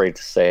not afraid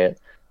to say it.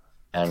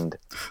 And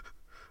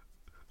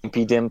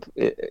Impidimp,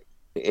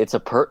 it's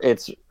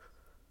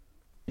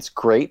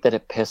great that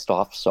it pissed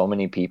off so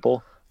many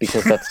people,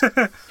 because that's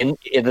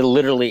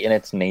literally in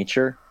its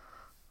nature.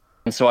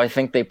 And so I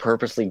think they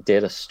purposely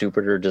did a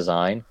stupider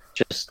design,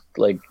 just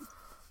like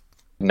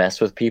mess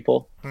with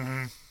people.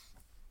 Mm-hmm.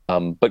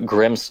 But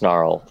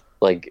Grimmsnarl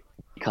like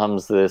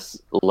becomes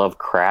this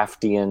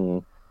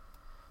Lovecraftian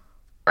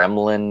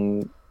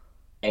gremlin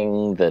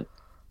thing that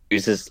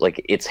uses,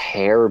 like, its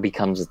hair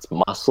becomes its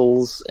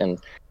muscles, and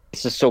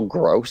it's just so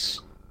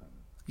gross.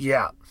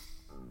 Yeah.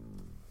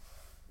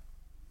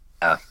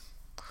 The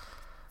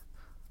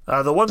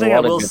one thing I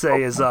will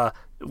say is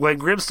when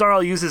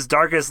Grimmsnarl uses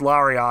Darkest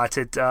Lariat,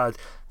 it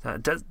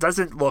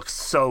doesn't look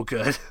so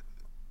good.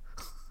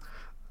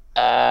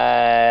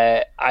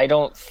 I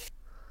don't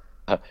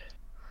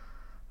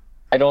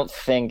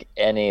think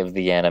any of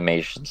the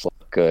animations look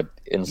good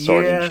in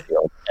Sword and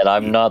Shield, and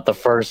I'm not the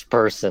first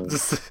person. I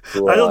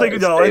don't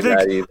think I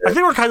think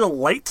we're kind of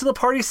late to the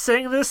party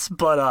saying this,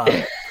 but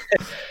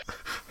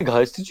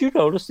guys, did you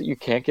notice that you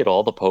can't get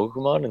all the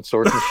Pokemon in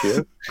Sword and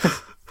Shield?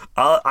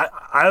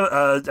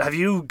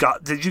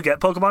 Did you get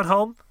Pokemon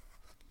Home?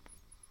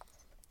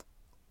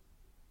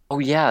 Oh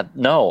yeah,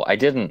 no, I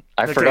didn't.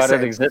 I forgot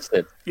it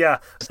existed. Yeah.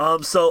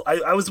 So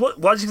I was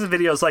watching the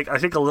videos, like, I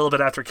think a little bit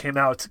after it came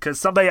out, because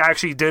somebody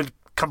actually did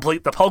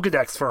complete the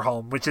Pokedex for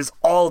Home, which is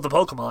all the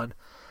Pokemon.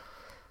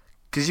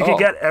 Because you can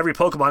get every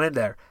Pokemon in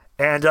there,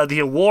 and the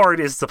award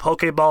is the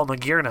Pokeball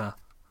Magearna.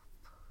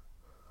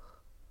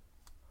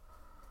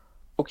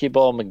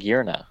 Pokeball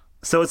Magearna.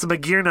 So it's a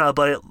Magearna,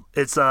 but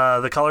it's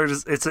the color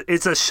is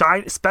it's a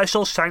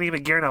special shiny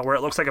Magearna where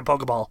it looks like a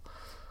Pokeball.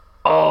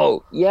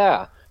 Oh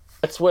yeah,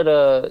 that's what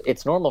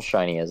its normal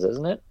shiny is,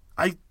 isn't it?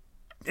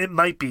 It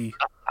might be.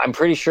 I'm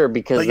pretty sure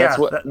because But that's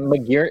yeah,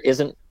 what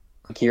isn't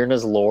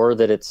Magearna's lore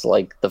that it's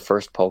like the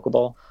first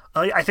Pokeball.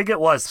 I think it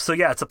was. So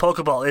yeah, it's a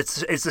Pokeball.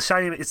 It's the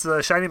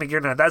shiny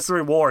Magearna. That's the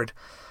reward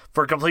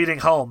for completing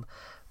home.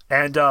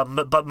 And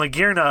but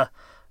Magearna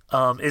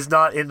is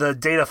not in the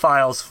data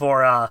files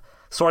for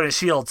Sword and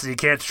Shield, so you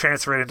can't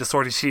transfer it into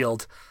Sword and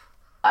Shield.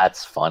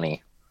 That's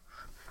funny.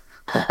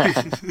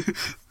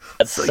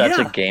 That's such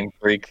a Game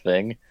Freak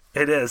thing.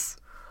 It is.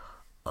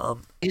 I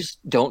just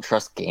don't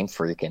trust Game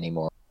Freak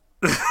anymore.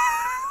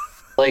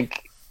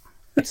 Like,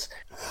 it's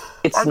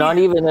not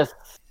even a.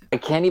 I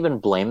can't even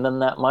blame them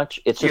that much.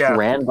 It's just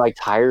ran by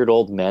tired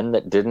old men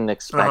that didn't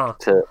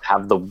expect to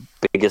have the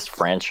biggest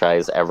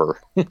franchise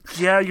ever.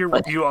 Yeah,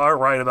 you are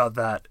right about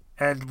that.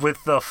 And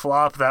with the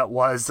flop that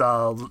was,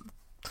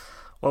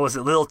 what was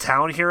it, Little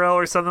Town Hero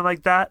or something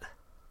like that?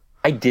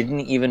 I didn't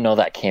even know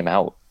that came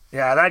out.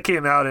 Yeah, that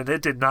came out and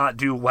it did not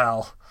do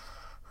well.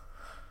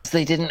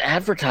 They didn't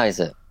advertise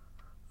it.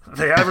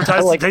 They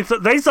advertised.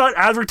 They thought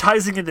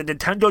advertising in the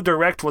Nintendo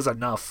Direct was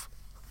enough.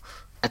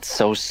 That's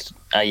so.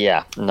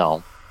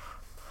 No.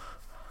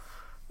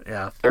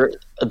 Yeah,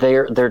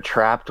 they're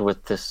trapped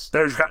with this.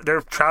 They're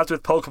trapped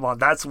with Pokemon.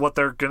 That's what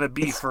they're gonna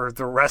be for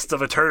the rest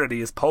of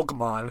eternity. Is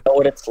Pokemon. You know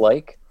what it's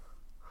like?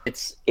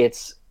 It's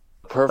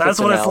perfect. That's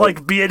what it's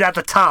like being at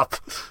the top.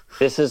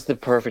 This is the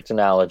perfect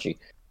analogy.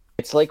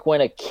 It's like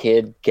when a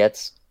kid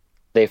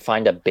they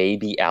find a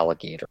baby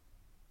alligator,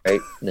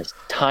 right? This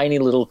tiny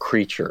little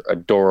creature,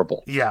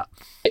 adorable. Yeah.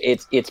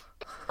 It's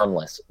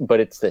harmless, but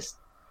it's this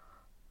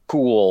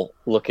cool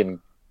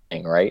looking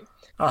thing, right?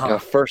 Like a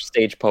first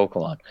stage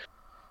Pokemon.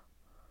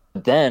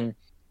 Then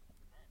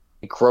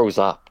it grows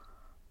up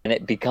and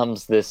it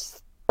becomes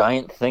this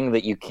giant thing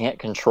that you can't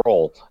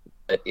control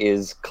that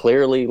is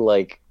clearly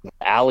like the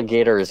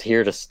alligator is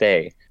here to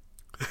stay.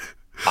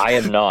 I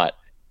am not.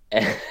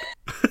 And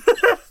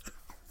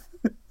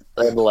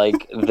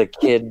like the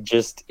kid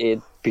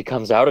it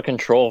becomes out of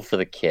control for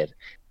the kid.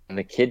 And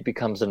the kid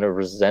becomes a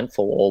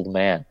resentful old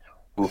man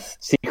who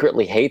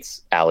secretly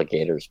hates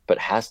alligators but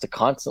has to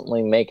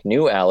constantly make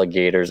new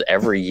alligators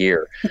every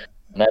year.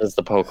 And that is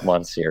the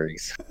Pokemon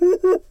series.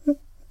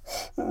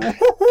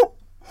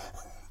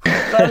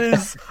 That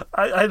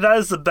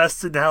is the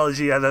best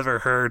analogy I've ever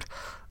heard.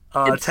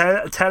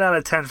 10 out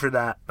of 10 for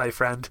that, my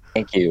friend.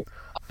 Thank you.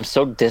 I'm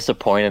so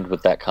disappointed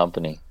with that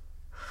company.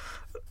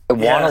 I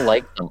want to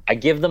like them. I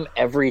give them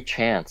every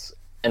chance.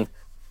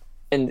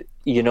 And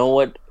you know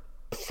what?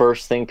 The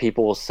first thing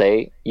people will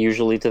say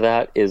usually to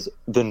that is,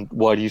 then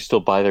why do you still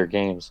buy their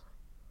games?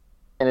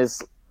 And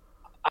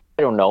I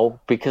don't know,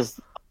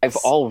 because I've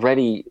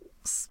already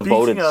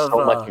devoted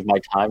so much of my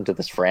time to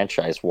this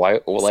franchise.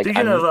 Why? Like,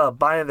 speaking of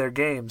buying their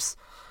games,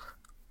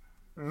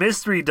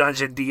 Mystery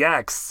Dungeon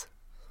DX.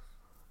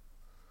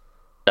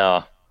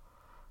 No.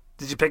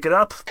 Did you pick it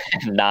up?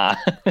 Nah.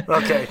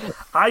 Okay,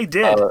 I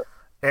did,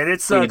 and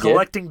it's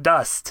collecting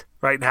dust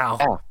right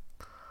now.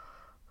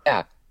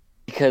 Yeah,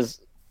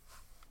 because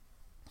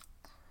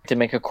to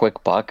make a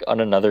quick buck on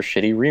another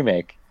shitty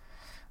remake.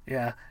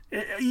 Yeah,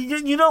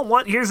 you know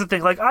what? Here's the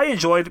thing. Like, I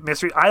enjoyed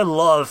Mystery. I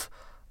love.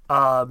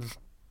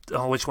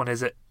 Which one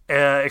is it?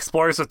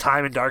 Explorers of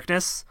Time and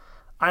Darkness.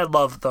 I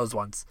love those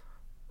ones.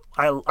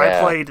 I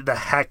played the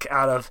heck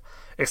out of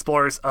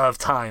Explorers of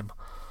Time,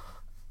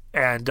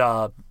 and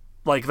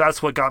like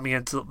that's what got me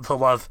to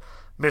love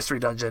Mystery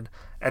Dungeon.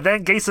 And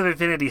then Gates of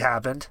Infinity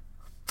happened,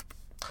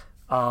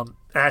 and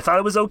I thought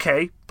it was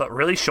okay, but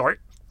really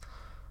short.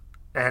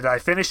 And I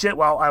finished it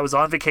while I was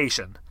on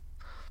vacation,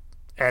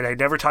 and I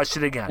never touched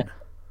it again.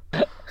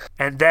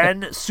 And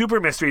then Super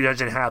Mystery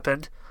Dungeon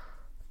happened,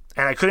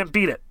 and I couldn't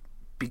beat it.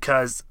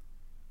 Because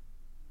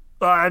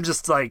I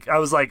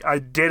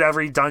did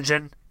every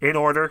dungeon in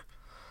order,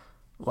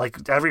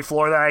 like every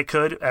floor that I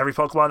could, every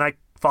Pokemon I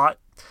fought,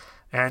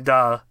 and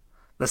the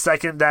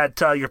second that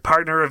your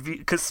partner,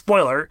 because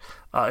spoiler,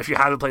 if you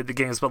haven't played the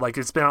games, but like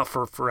it's been out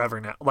for forever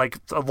now, like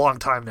a long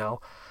time now,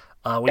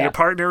 when your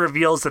partner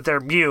reveals that they're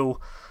Mew,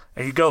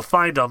 and you go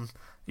find them,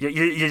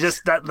 you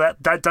just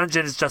that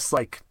dungeon is just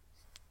like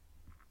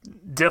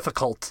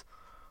difficult.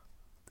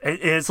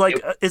 It's like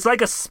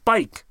a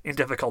spike in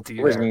difficulty.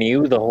 It was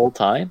Mew the whole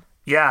time?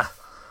 Yeah.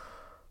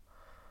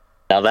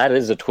 Now that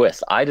is a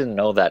twist. I didn't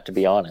know that, to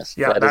be honest.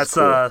 Yeah, that's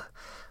cool.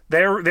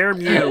 They're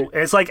Mew.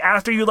 It's like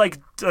after you like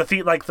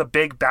defeat like the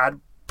big bad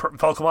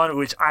Pokemon,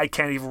 which I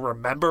can't even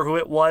remember who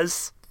it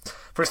was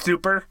for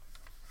Super.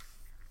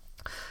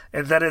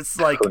 And then it's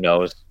like, who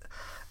knows?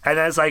 And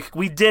then it's like,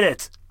 we did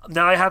it.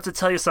 Now I have to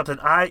tell you something.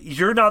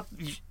 You're not,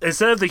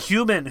 instead of the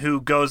human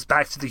who goes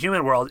back to the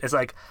human world, it's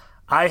like,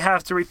 I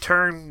have to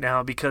return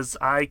now because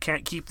I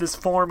can't keep this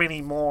form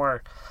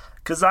anymore.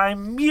 Because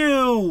I'm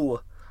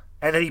Mew!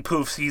 And then he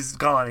poofs, he's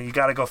gone, and you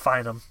gotta go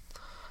find him.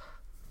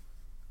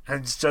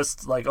 And it's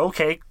just like,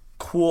 okay,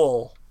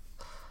 cool.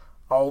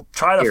 I'll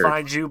try to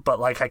find you, but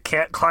like I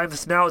can't climb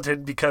this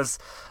mountain because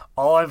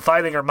all I'm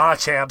fighting are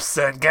Machamps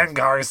and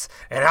Gengars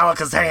and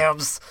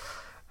Alakazams,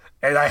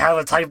 and I have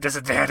a type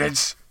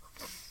disadvantage.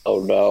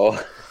 Oh no.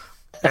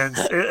 And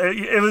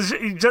it was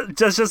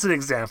just an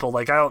example.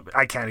 Like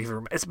I can't even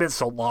remember. It's been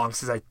so long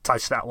since I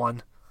touched that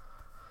one.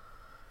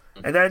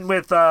 And then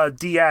with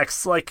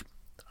DX, like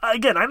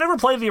again, I never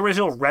played the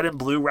original Red and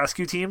Blue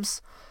Rescue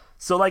Teams,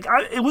 so like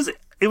it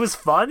was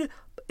fun.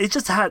 It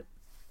just had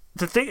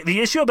the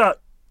issue about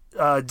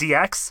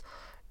DX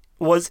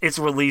was its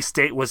release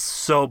date was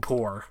so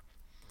poor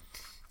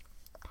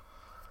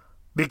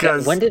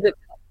because When did it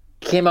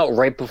came out?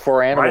 Right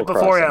before Animal Crossing.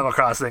 Right before Animal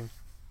Crossing.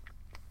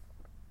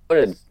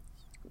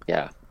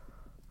 Yeah,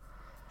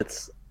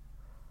 it's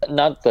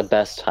not the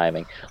best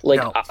timing. Like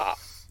No.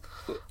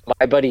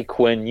 my buddy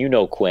Quinn, you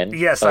know Quinn.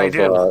 Yes, I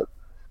do.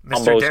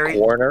 Mr.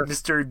 Corner.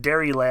 Mr.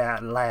 Dairy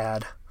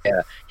Lad.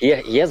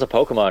 Yeah, he has a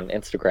Pokemon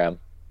Instagram.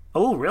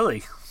 Oh,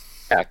 really?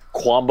 Yeah,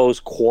 Quambo's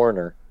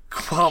Corner.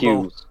 Quambo.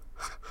 Hughes.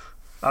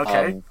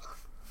 Okay.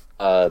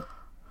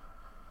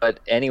 But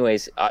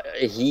anyways,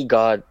 he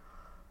got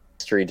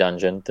Mystery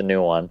Dungeon, the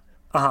new one,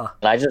 And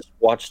I just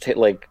watched it.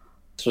 Like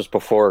this was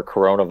before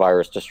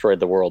coronavirus destroyed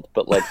the world,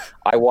 but like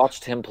I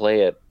watched him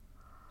play it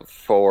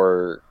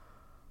for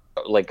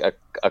like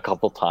a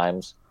couple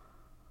times,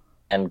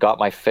 and got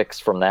my fix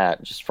from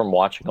that just from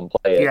watching him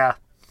play it. Yeah.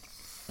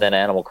 Then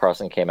Animal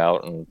Crossing came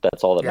out, and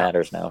that's all that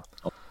matters now.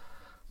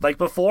 Like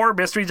before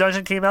Mystery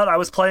Dungeon came out, I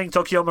was playing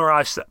Tokyo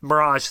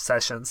Mirage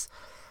Sessions,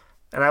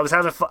 and I was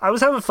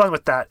having fun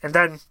with that. And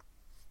then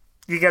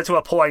you get to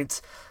a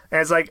point,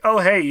 and it's like, oh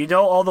hey, you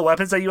know all the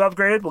weapons that you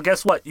upgraded? Well,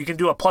 guess what? You can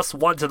do a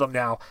 +1 to them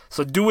now.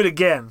 So do it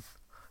again.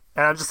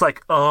 And I'm just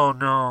like, oh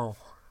no,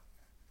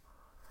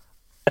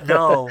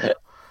 no,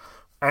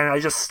 and I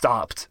just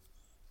stopped.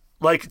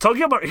 Like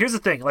Tokyo. Here's the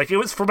thing. Like it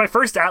was for my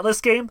first Atlas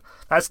game.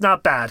 That's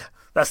not bad.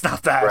 That's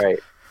not bad. Right.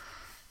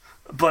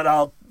 But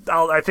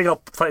I think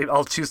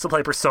I'll choose to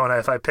play Persona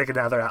if I pick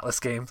another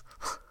Atlas game.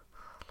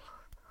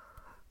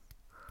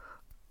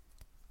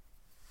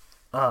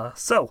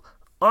 So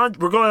we're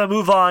going to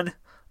move on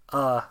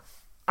out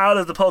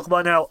of the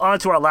Pokemon now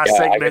onto our last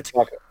I could segment.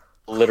 talk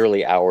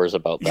literally hours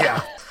about that.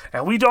 Yeah,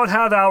 and we don't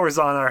have hours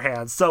on our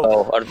hands, so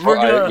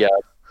yeah.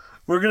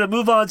 we're gonna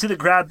move on to the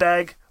grab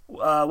bag,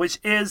 which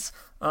is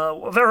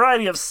a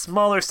variety of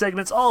smaller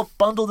segments all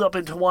bundled up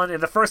into one.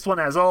 And the first one,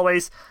 as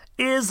always,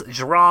 is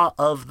Draw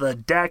of the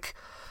Deck,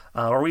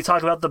 where we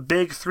talk about the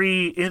big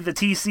three in the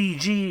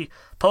TCG: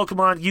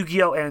 Pokemon,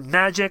 Yu-Gi-Oh, and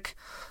Magic.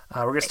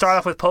 We're gonna start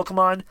off with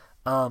Pokemon.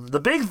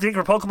 The big thing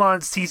for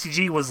Pokemon's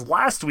TCG was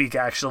last week,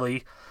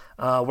 actually,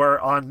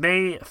 where on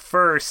May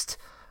 1st,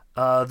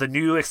 the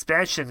new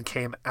expansion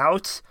came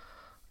out.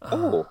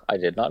 I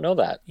did not know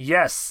that.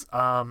 Yes.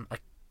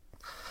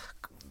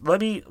 Let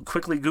me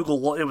quickly Google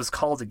what it was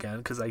called again,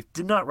 because I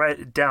did not write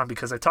it down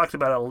because I talked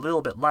about it a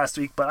little bit last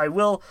week, but I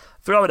will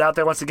throw it out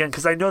there once again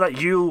because I know that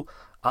you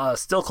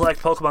still collect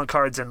Pokemon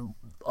cards and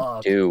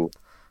Do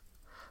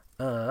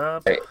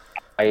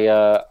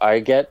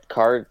I get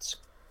cards?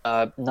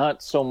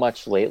 Not so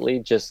much lately,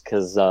 just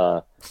because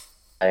I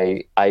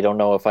don't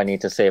know if I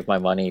need to save my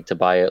money to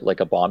buy it like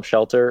a bomb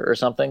shelter or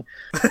something.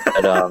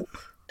 But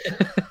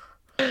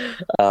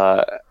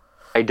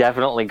I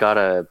definitely got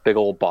a big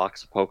old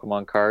box of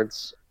Pokemon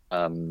cards.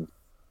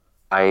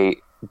 I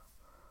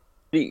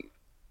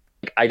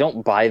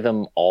don't buy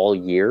them all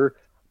year,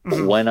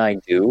 but when I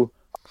do,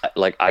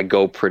 like I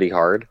go pretty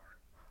hard.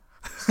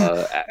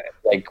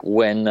 Like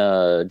when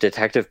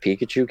Detective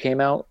Pikachu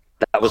came out,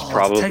 that was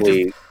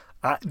probably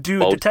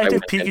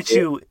Detective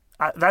Pikachu.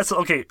 That's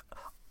okay.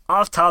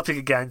 Off topic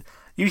again.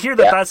 You hear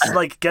that that's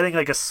like getting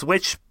like a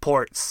Switch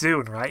port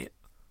soon, right?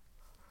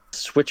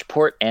 Switch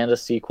port and a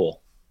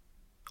sequel.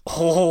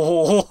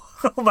 Oh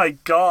my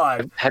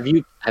god! Have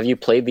you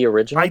played the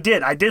original? I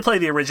did play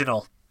the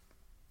original.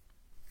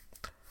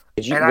 What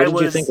did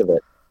you think of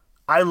it?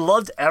 I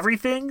loved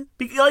everything.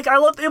 Like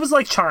it was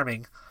like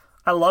charming.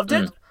 I loved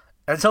it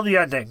until the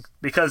ending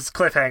because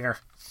cliffhanger.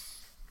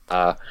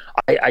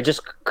 I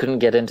just couldn't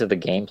get into the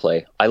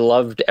gameplay. I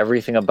loved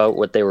everything about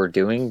what they were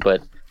doing,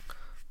 but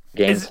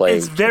gameplay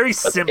it's very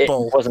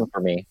simple. It wasn't for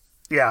me.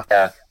 Yeah.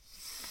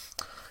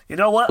 You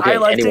know what? Okay, I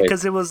liked it anyway.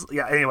 because it was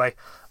Anyway,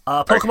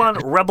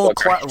 Pokemon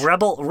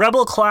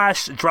Rebel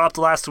Clash dropped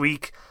last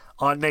week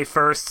on May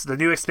 1st. The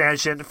new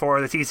expansion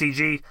for the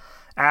TCG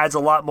adds a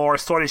lot more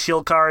Sword and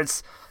Shield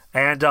cards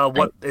and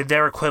what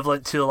they're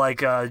equivalent to like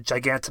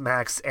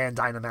Gigantamax and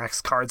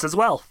Dynamax cards as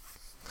well.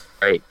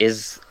 Right.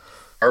 Is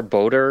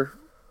Arbiter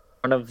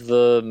one of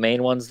the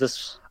main ones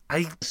this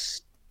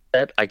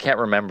set? I can't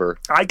remember.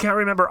 I can't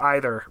remember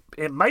either.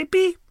 It might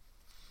be.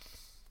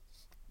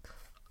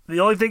 The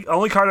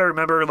only card I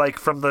remember like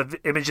from the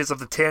images of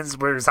the tins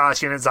were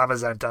Zacian and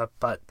Zamazenta,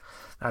 but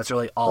that's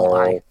really all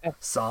I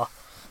saw.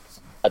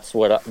 That's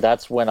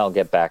when I'll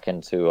get back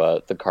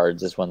into the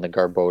cards, is when the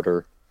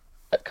Garbodor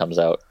that comes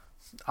out.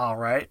 All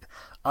right.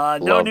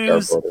 No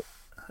news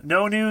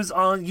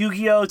on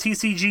Yu-Gi-Oh!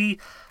 TCG.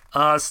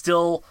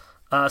 Still,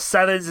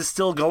 Sevens is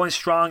still going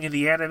strong in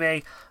the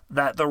anime.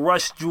 That the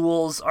Rush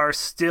duels are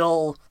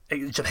still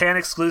Japan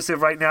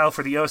exclusive right now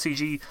for the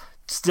OCG.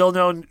 Still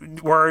no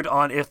word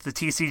on if the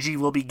TCG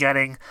will be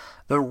getting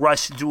the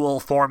Rush Duel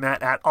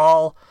format at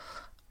all.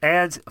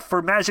 And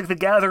for Magic the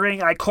Gathering,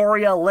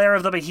 Ikoria Lair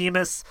of the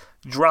Behemoths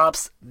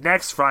drops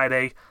next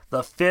Friday,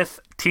 the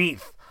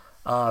 15th.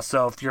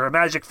 So if you're a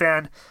Magic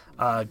fan,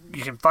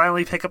 you can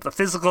finally pick up the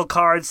physical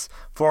cards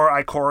for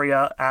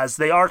Ikoria, as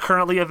they are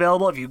currently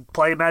available. If you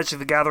play Magic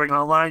the Gathering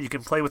online, you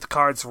can play with the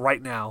cards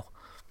right now.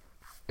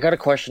 I got a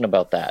question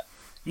about that.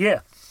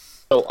 Yeah.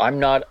 So I'm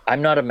not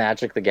a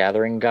Magic the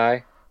Gathering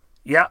guy.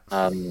 Yeah.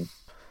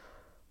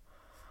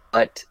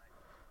 But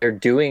they're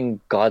doing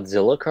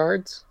Godzilla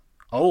cards.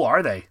 Oh,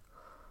 are they?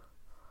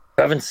 You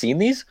haven't seen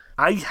these?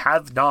 I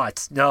have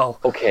not. No.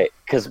 Okay,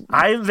 because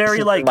I'm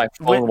very like my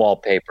phone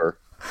wallpaper.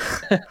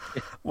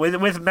 when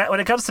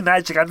it comes to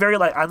Magic, I'm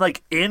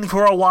in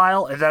for a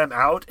while and then I'm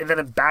out and then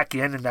I'm back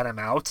in and then I'm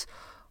out.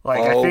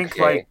 I think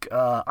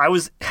I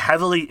was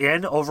heavily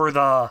in over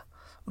the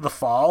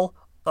fall,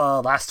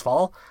 last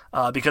fall,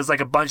 because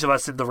a bunch of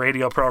us in the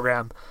radio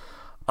program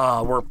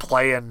were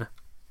playing.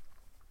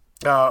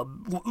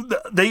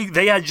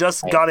 They had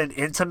just gotten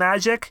into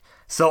Magic,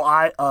 so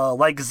I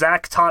like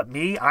Zach taught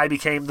me. I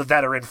became the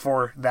veteran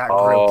for that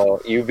group.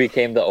 Oh, you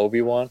became the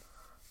Obi-Wan?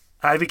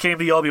 I became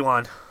the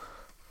Obi-Wan.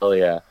 Oh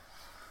yeah.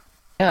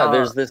 Yeah,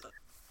 there's this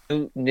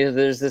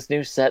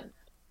new set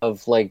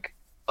of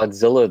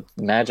Godzilla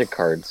Magic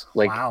cards.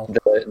 Wow.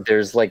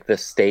 There's the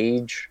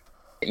stage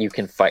that you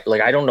can fight.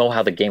 I don't know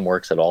how the game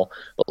works at all,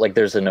 but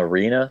there's an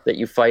arena that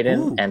you fight in.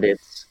 Ooh. And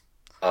it's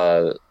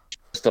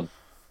just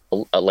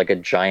a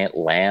giant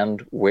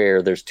land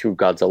where there's two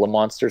Godzilla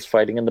monsters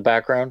fighting in the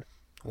background.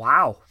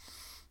 Wow.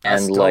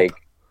 That's and dope.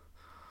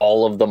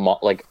 All of the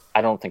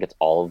I don't think it's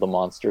all of the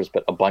monsters,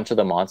 but a bunch of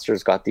the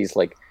monsters got these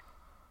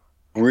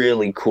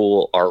really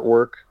cool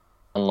artwork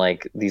on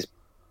these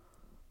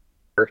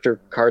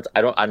character cards.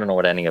 I don't know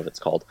what any of it's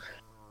called,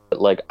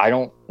 but I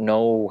don't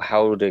know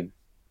how to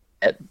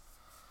get.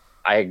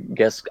 I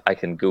guess I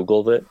can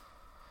Google it.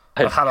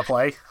 Of how to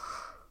play.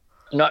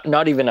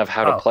 Not even of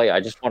how to play.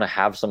 I just want to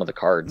have some of the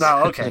cards.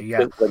 No, okay,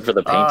 yeah. for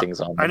the paintings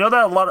on them. I know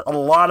that a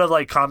lot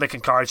of comic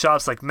and card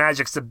shops,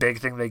 Magic's a big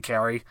thing they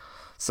carry.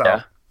 So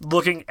yeah.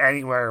 Looking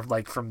anywhere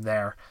from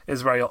there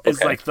is where is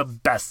the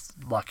best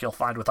luck you'll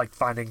find with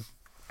finding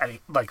any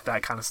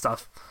that kind of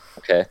stuff.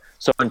 Okay,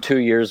 so in 2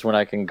 years when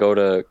I can go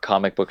to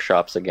comic book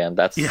shops again,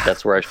 that's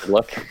where I should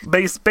look.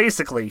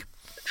 Basically.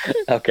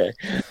 Okay.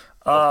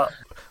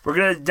 We're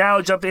going to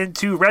now jump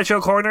into Retro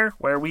Corner,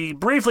 where we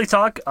briefly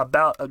talk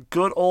about a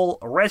good old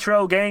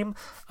retro game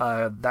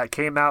that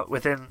came out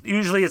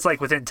usually it's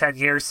within 10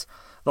 years.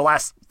 The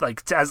last,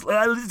 it's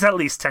at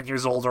least 10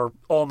 years old or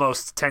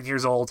almost 10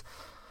 years old.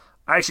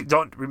 I actually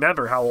don't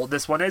remember how old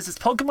this one is. It's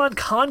Pokemon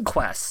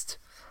Conquest.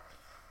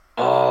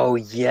 Oh,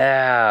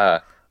 yeah.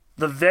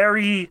 The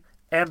very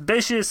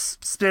ambitious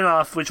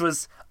spin-off, which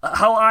was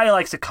how I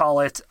like to call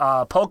it,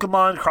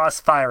 Pokemon Cross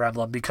Fire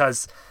Emblem,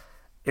 because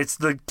it's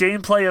the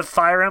gameplay of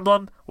Fire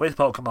Emblem with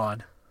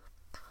Pokemon.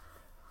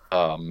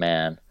 Oh,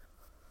 man.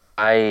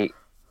 I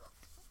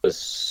was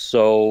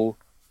so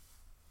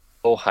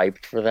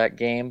hyped for that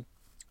game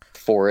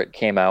before it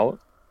came out.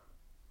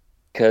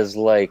 Because,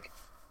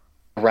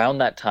 around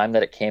that time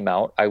that it came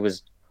out, I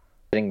was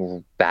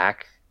getting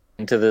back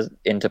into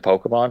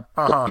Pokemon.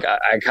 Uh-huh.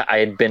 I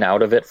had been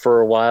out of it for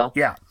a while.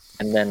 Yeah.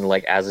 And then,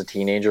 as a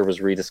teenager,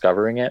 was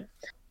rediscovering it.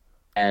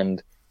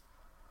 And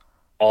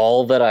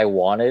all that I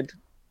wanted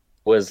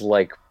was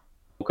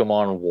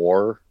Pokemon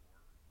War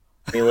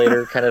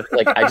simulator kind of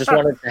I just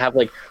wanted to have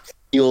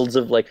fields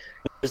of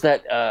there's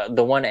that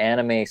the one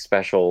anime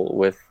special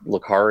with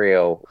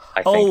Lucario.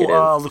 I think it is.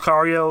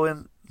 Lucario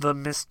and the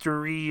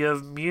Mystery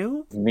of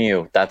Mew,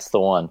 that's the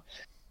one.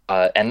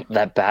 And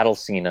that battle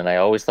scene, and I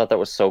always thought that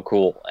was so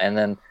cool. And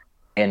then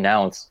they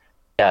announced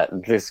that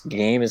this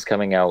game is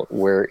coming out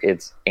where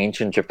it's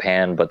ancient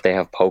Japan, but they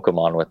have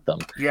Pokemon with them.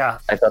 Yeah,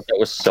 I thought that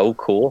was so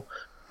cool.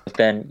 But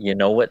then, you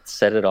know what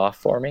set it off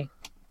for me?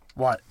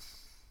 What?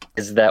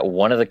 Is that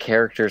one of the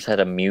characters had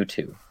a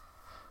Mewtwo.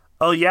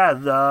 Oh,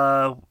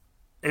 yeah.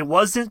 It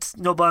wasn't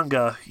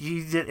Nobunga.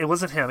 It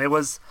wasn't him. It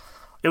was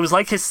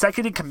his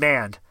second in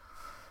command.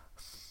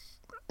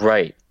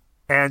 Right.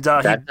 And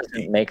that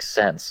doesn't make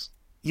sense.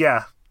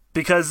 Yeah,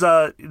 because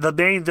the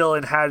main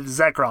villain had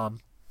Zekrom.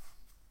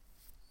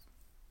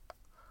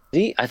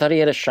 I thought he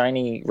had a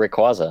shiny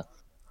Rayquaza.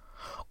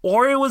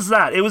 Or it was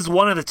that. It was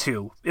one of the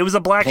two. It was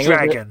a black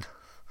dragon.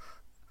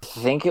 I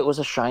think it was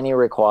a shiny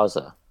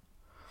Rayquaza.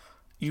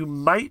 You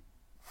might.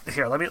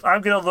 Here,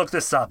 I'm gonna look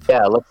this up.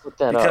 Yeah, let's look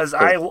that up. Because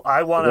I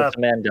wanna.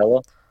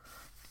 Mandela.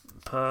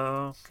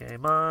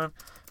 Pokemon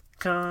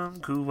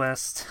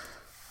Conquest.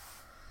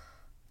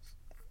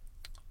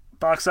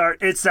 Box art.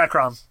 It's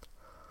Zekrom.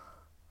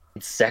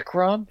 It's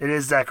Zekrom? It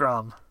is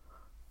Zekrom.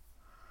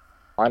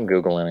 I'm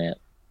Googling it.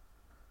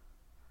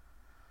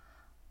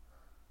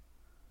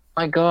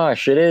 My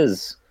gosh, it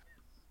is.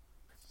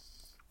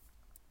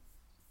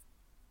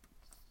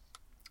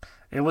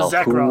 It was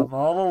Zekrom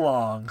all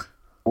along.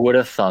 Who would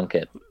have thunk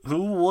it?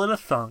 Who would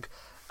have thunk?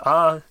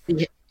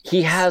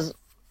 He has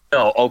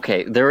No,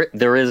 okay.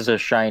 There is a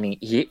shiny.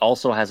 He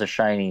also has a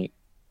shiny.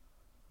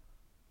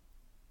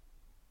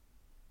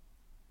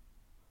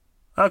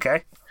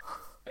 Okay.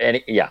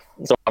 And yeah,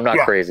 so I'm not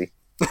Yeah. crazy.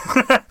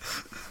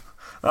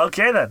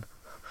 Okay then.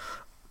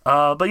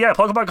 But yeah,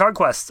 Pokemon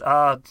Conquest.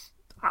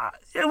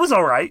 It was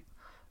all right.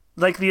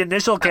 Like the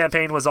initial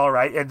campaign was all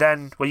right, and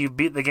then when you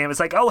beat the game,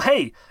 it's like, oh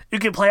hey, you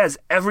can play as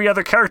every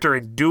other character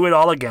and do it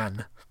all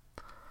again.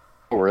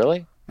 Oh,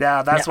 really?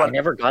 Yeah, that's I what.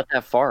 never got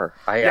that far.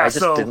 Yeah, I just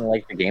so- didn't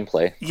like the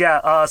gameplay.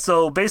 Yeah.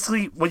 So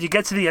basically, when you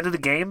get to the end of the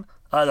game,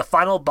 the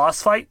final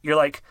boss fight, you're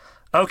like,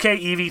 okay,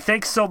 Eevee,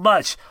 thanks so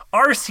much.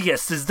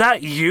 Arceus, is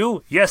that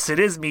you? Yes, it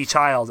is me,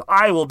 child.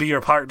 I will be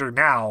your partner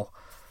now.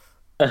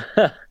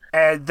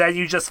 And then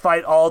you just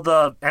fight all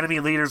the enemy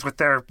leaders with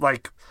their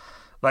like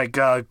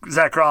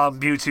Zekrom,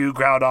 Mewtwo,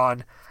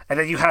 Groudon, and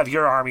then you have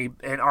your army,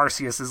 and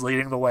Arceus is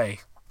leading the way.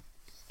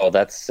 Oh,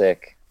 that's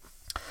sick.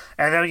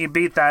 And then when you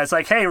beat that, it's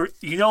like, hey,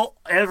 you know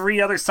every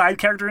other side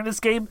character in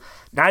this game?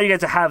 Now you get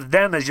to have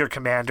them as your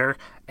commander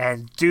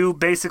and do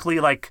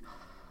basically like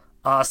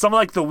some of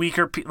like the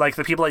weaker, like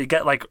the people that you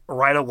get like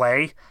right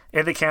away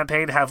in the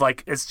campaign have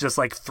like, it's just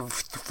like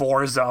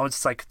 4 zones.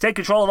 It's like, take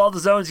control of all the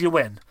zones, you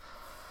win.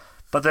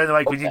 But then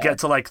like when you get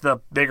to like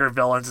the bigger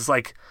villains, it's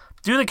like,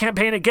 do the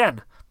campaign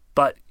again,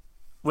 but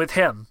with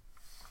him.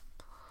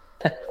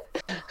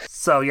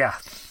 So yeah.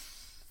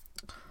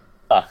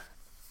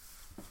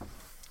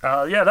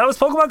 Yeah, that was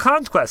Pokemon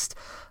Conquest.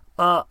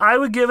 I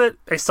would give it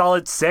a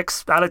solid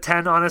 6 out of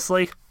 10,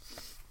 honestly.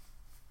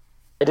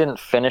 I didn't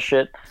finish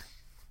it.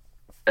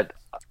 I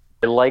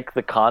like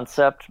the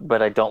concept,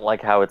 but I don't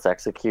like how it's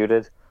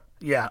executed.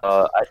 Yeah,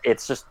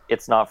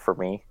 It's not for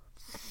me.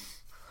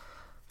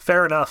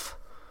 fair enough.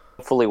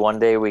 Hopefully one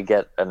day we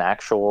get an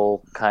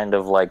actual kind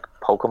of like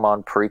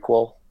Pokemon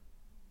prequel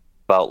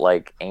about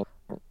like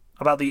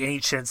About the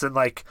ancients and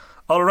like,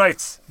 all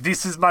right,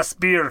 this is my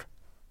spear,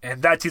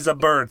 and that is a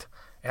bird.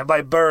 And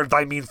by bird,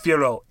 I mean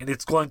Firo, and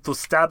it's going to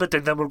stab it,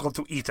 and then we're going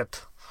to eat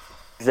it.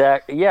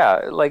 yeah,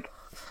 like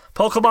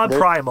Pokemon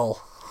Primal.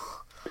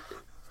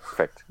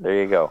 perfect. There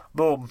you go.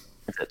 Boom.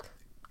 That's it.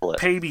 Pull it.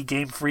 Pay me,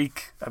 Game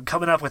Freak. I'm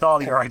coming up with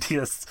all your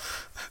ideas.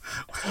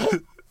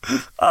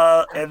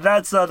 And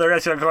that's the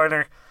Retro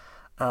Corner.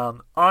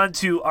 On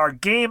to our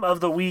game of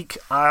the week.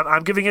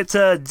 I'm giving it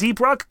to Deep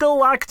Rock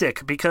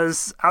Galactic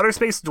because Outer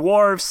Space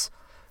Dwarves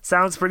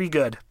sounds pretty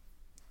good.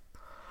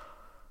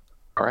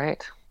 All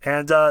right.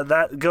 And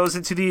that goes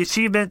into the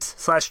achievement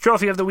 /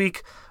 trophy of the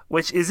week,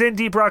 which is in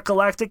Deep Rock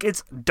Galactic.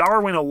 It's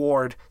Darwin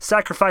Award.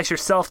 Sacrifice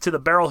yourself to the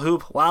barrel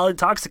hoop while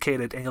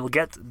intoxicated, and you'll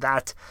get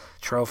that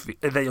trophy.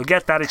 You'll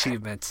get that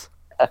achievement.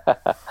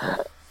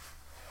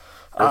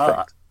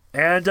 Perfect.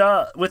 And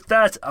with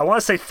that, I want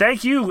to say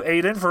thank you,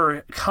 Aiden,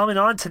 for coming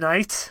on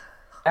tonight.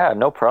 Yeah,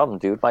 no problem,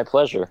 dude. My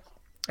pleasure.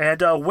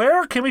 And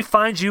where can we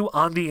find you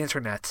on the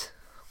internet?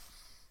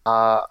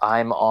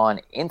 I'm on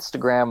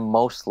Instagram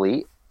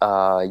mostly.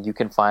 You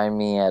can find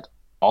me at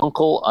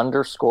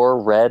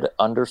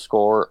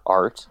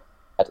uncle_red_art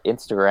at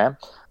Instagram.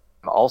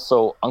 I'm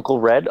also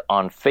Uncle Red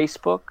on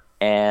Facebook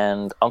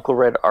and Uncle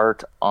Red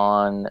Art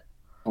on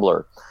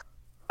Tumblr.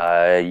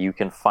 You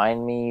can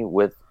find me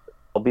with,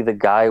 I'll be the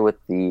guy with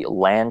the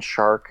land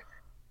shark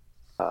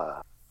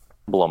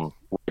emblem,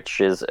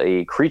 which is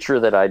a creature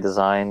that I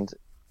designed.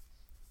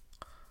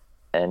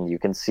 And you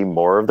can see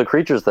more of the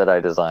creatures that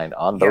I designed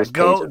on those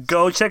pages.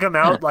 Go check him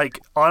out. Like,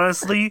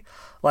 honestly,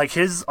 like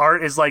his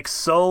art is like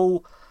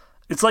so,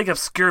 it's like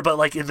obscure, but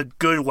like in the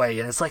good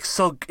way, and it's like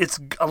so, it's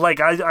like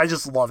I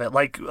just love it.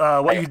 Like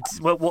what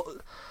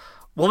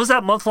was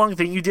that month-long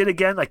thing you did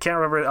again? I can't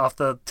remember it off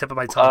the tip of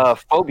my tongue.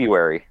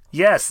 February.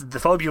 Yes, the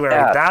February.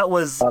 Yeah. That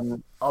was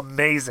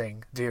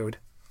amazing, dude.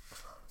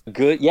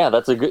 Good. Yeah,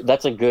 that's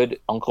a good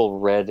Uncle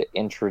Red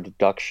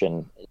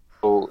introduction.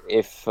 So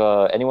if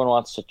anyone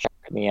wants to check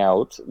me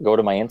out, go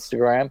to my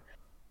Instagram.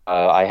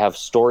 I have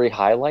story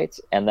highlights,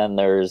 and then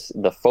there's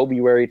the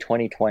February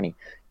 2020.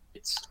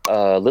 It's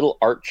a little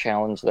art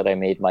challenge that I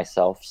made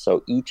myself.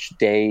 So each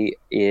day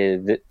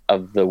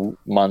of the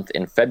month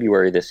in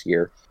February this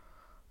year,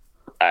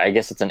 I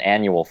guess it's an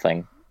annual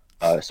thing.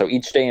 So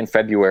each day in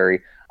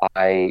February,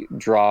 I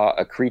draw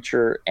a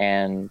creature,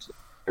 and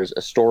there's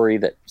a story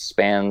that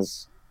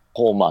spans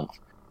the whole month.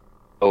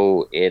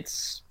 So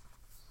it's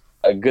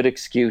a good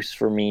excuse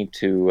for me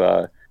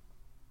to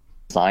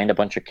design a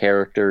bunch of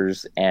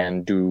characters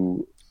and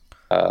do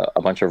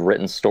a bunch of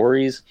written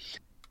stories.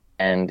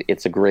 And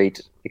it's a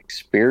great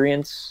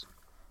experience.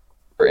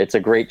 It's a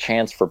great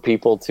chance for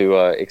people to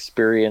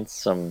experience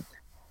some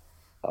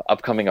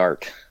upcoming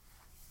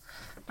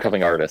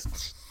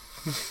artists.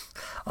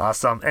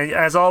 Awesome. And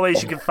as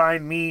always, you can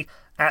find me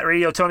at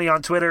Radio Tony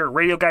on Twitter,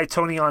 Radio Guy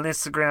Tony on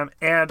Instagram,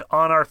 and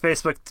on our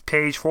Facebook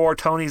page for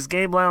Tony's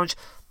Game Lounge.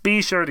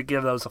 Be sure to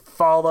give those a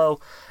follow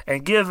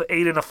and give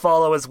Aiden a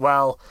follow as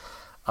well.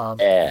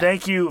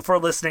 Thank you for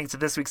listening to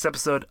this week's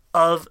episode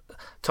of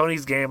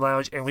Tony's Game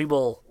Lounge, and we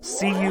will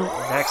see you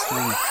next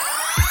week.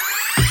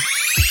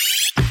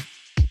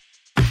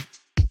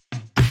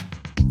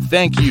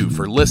 Thank you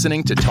for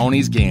listening to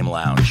Tony's Game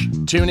Lounge.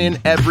 Tune in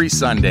every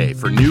Sunday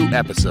for new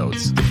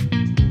episodes.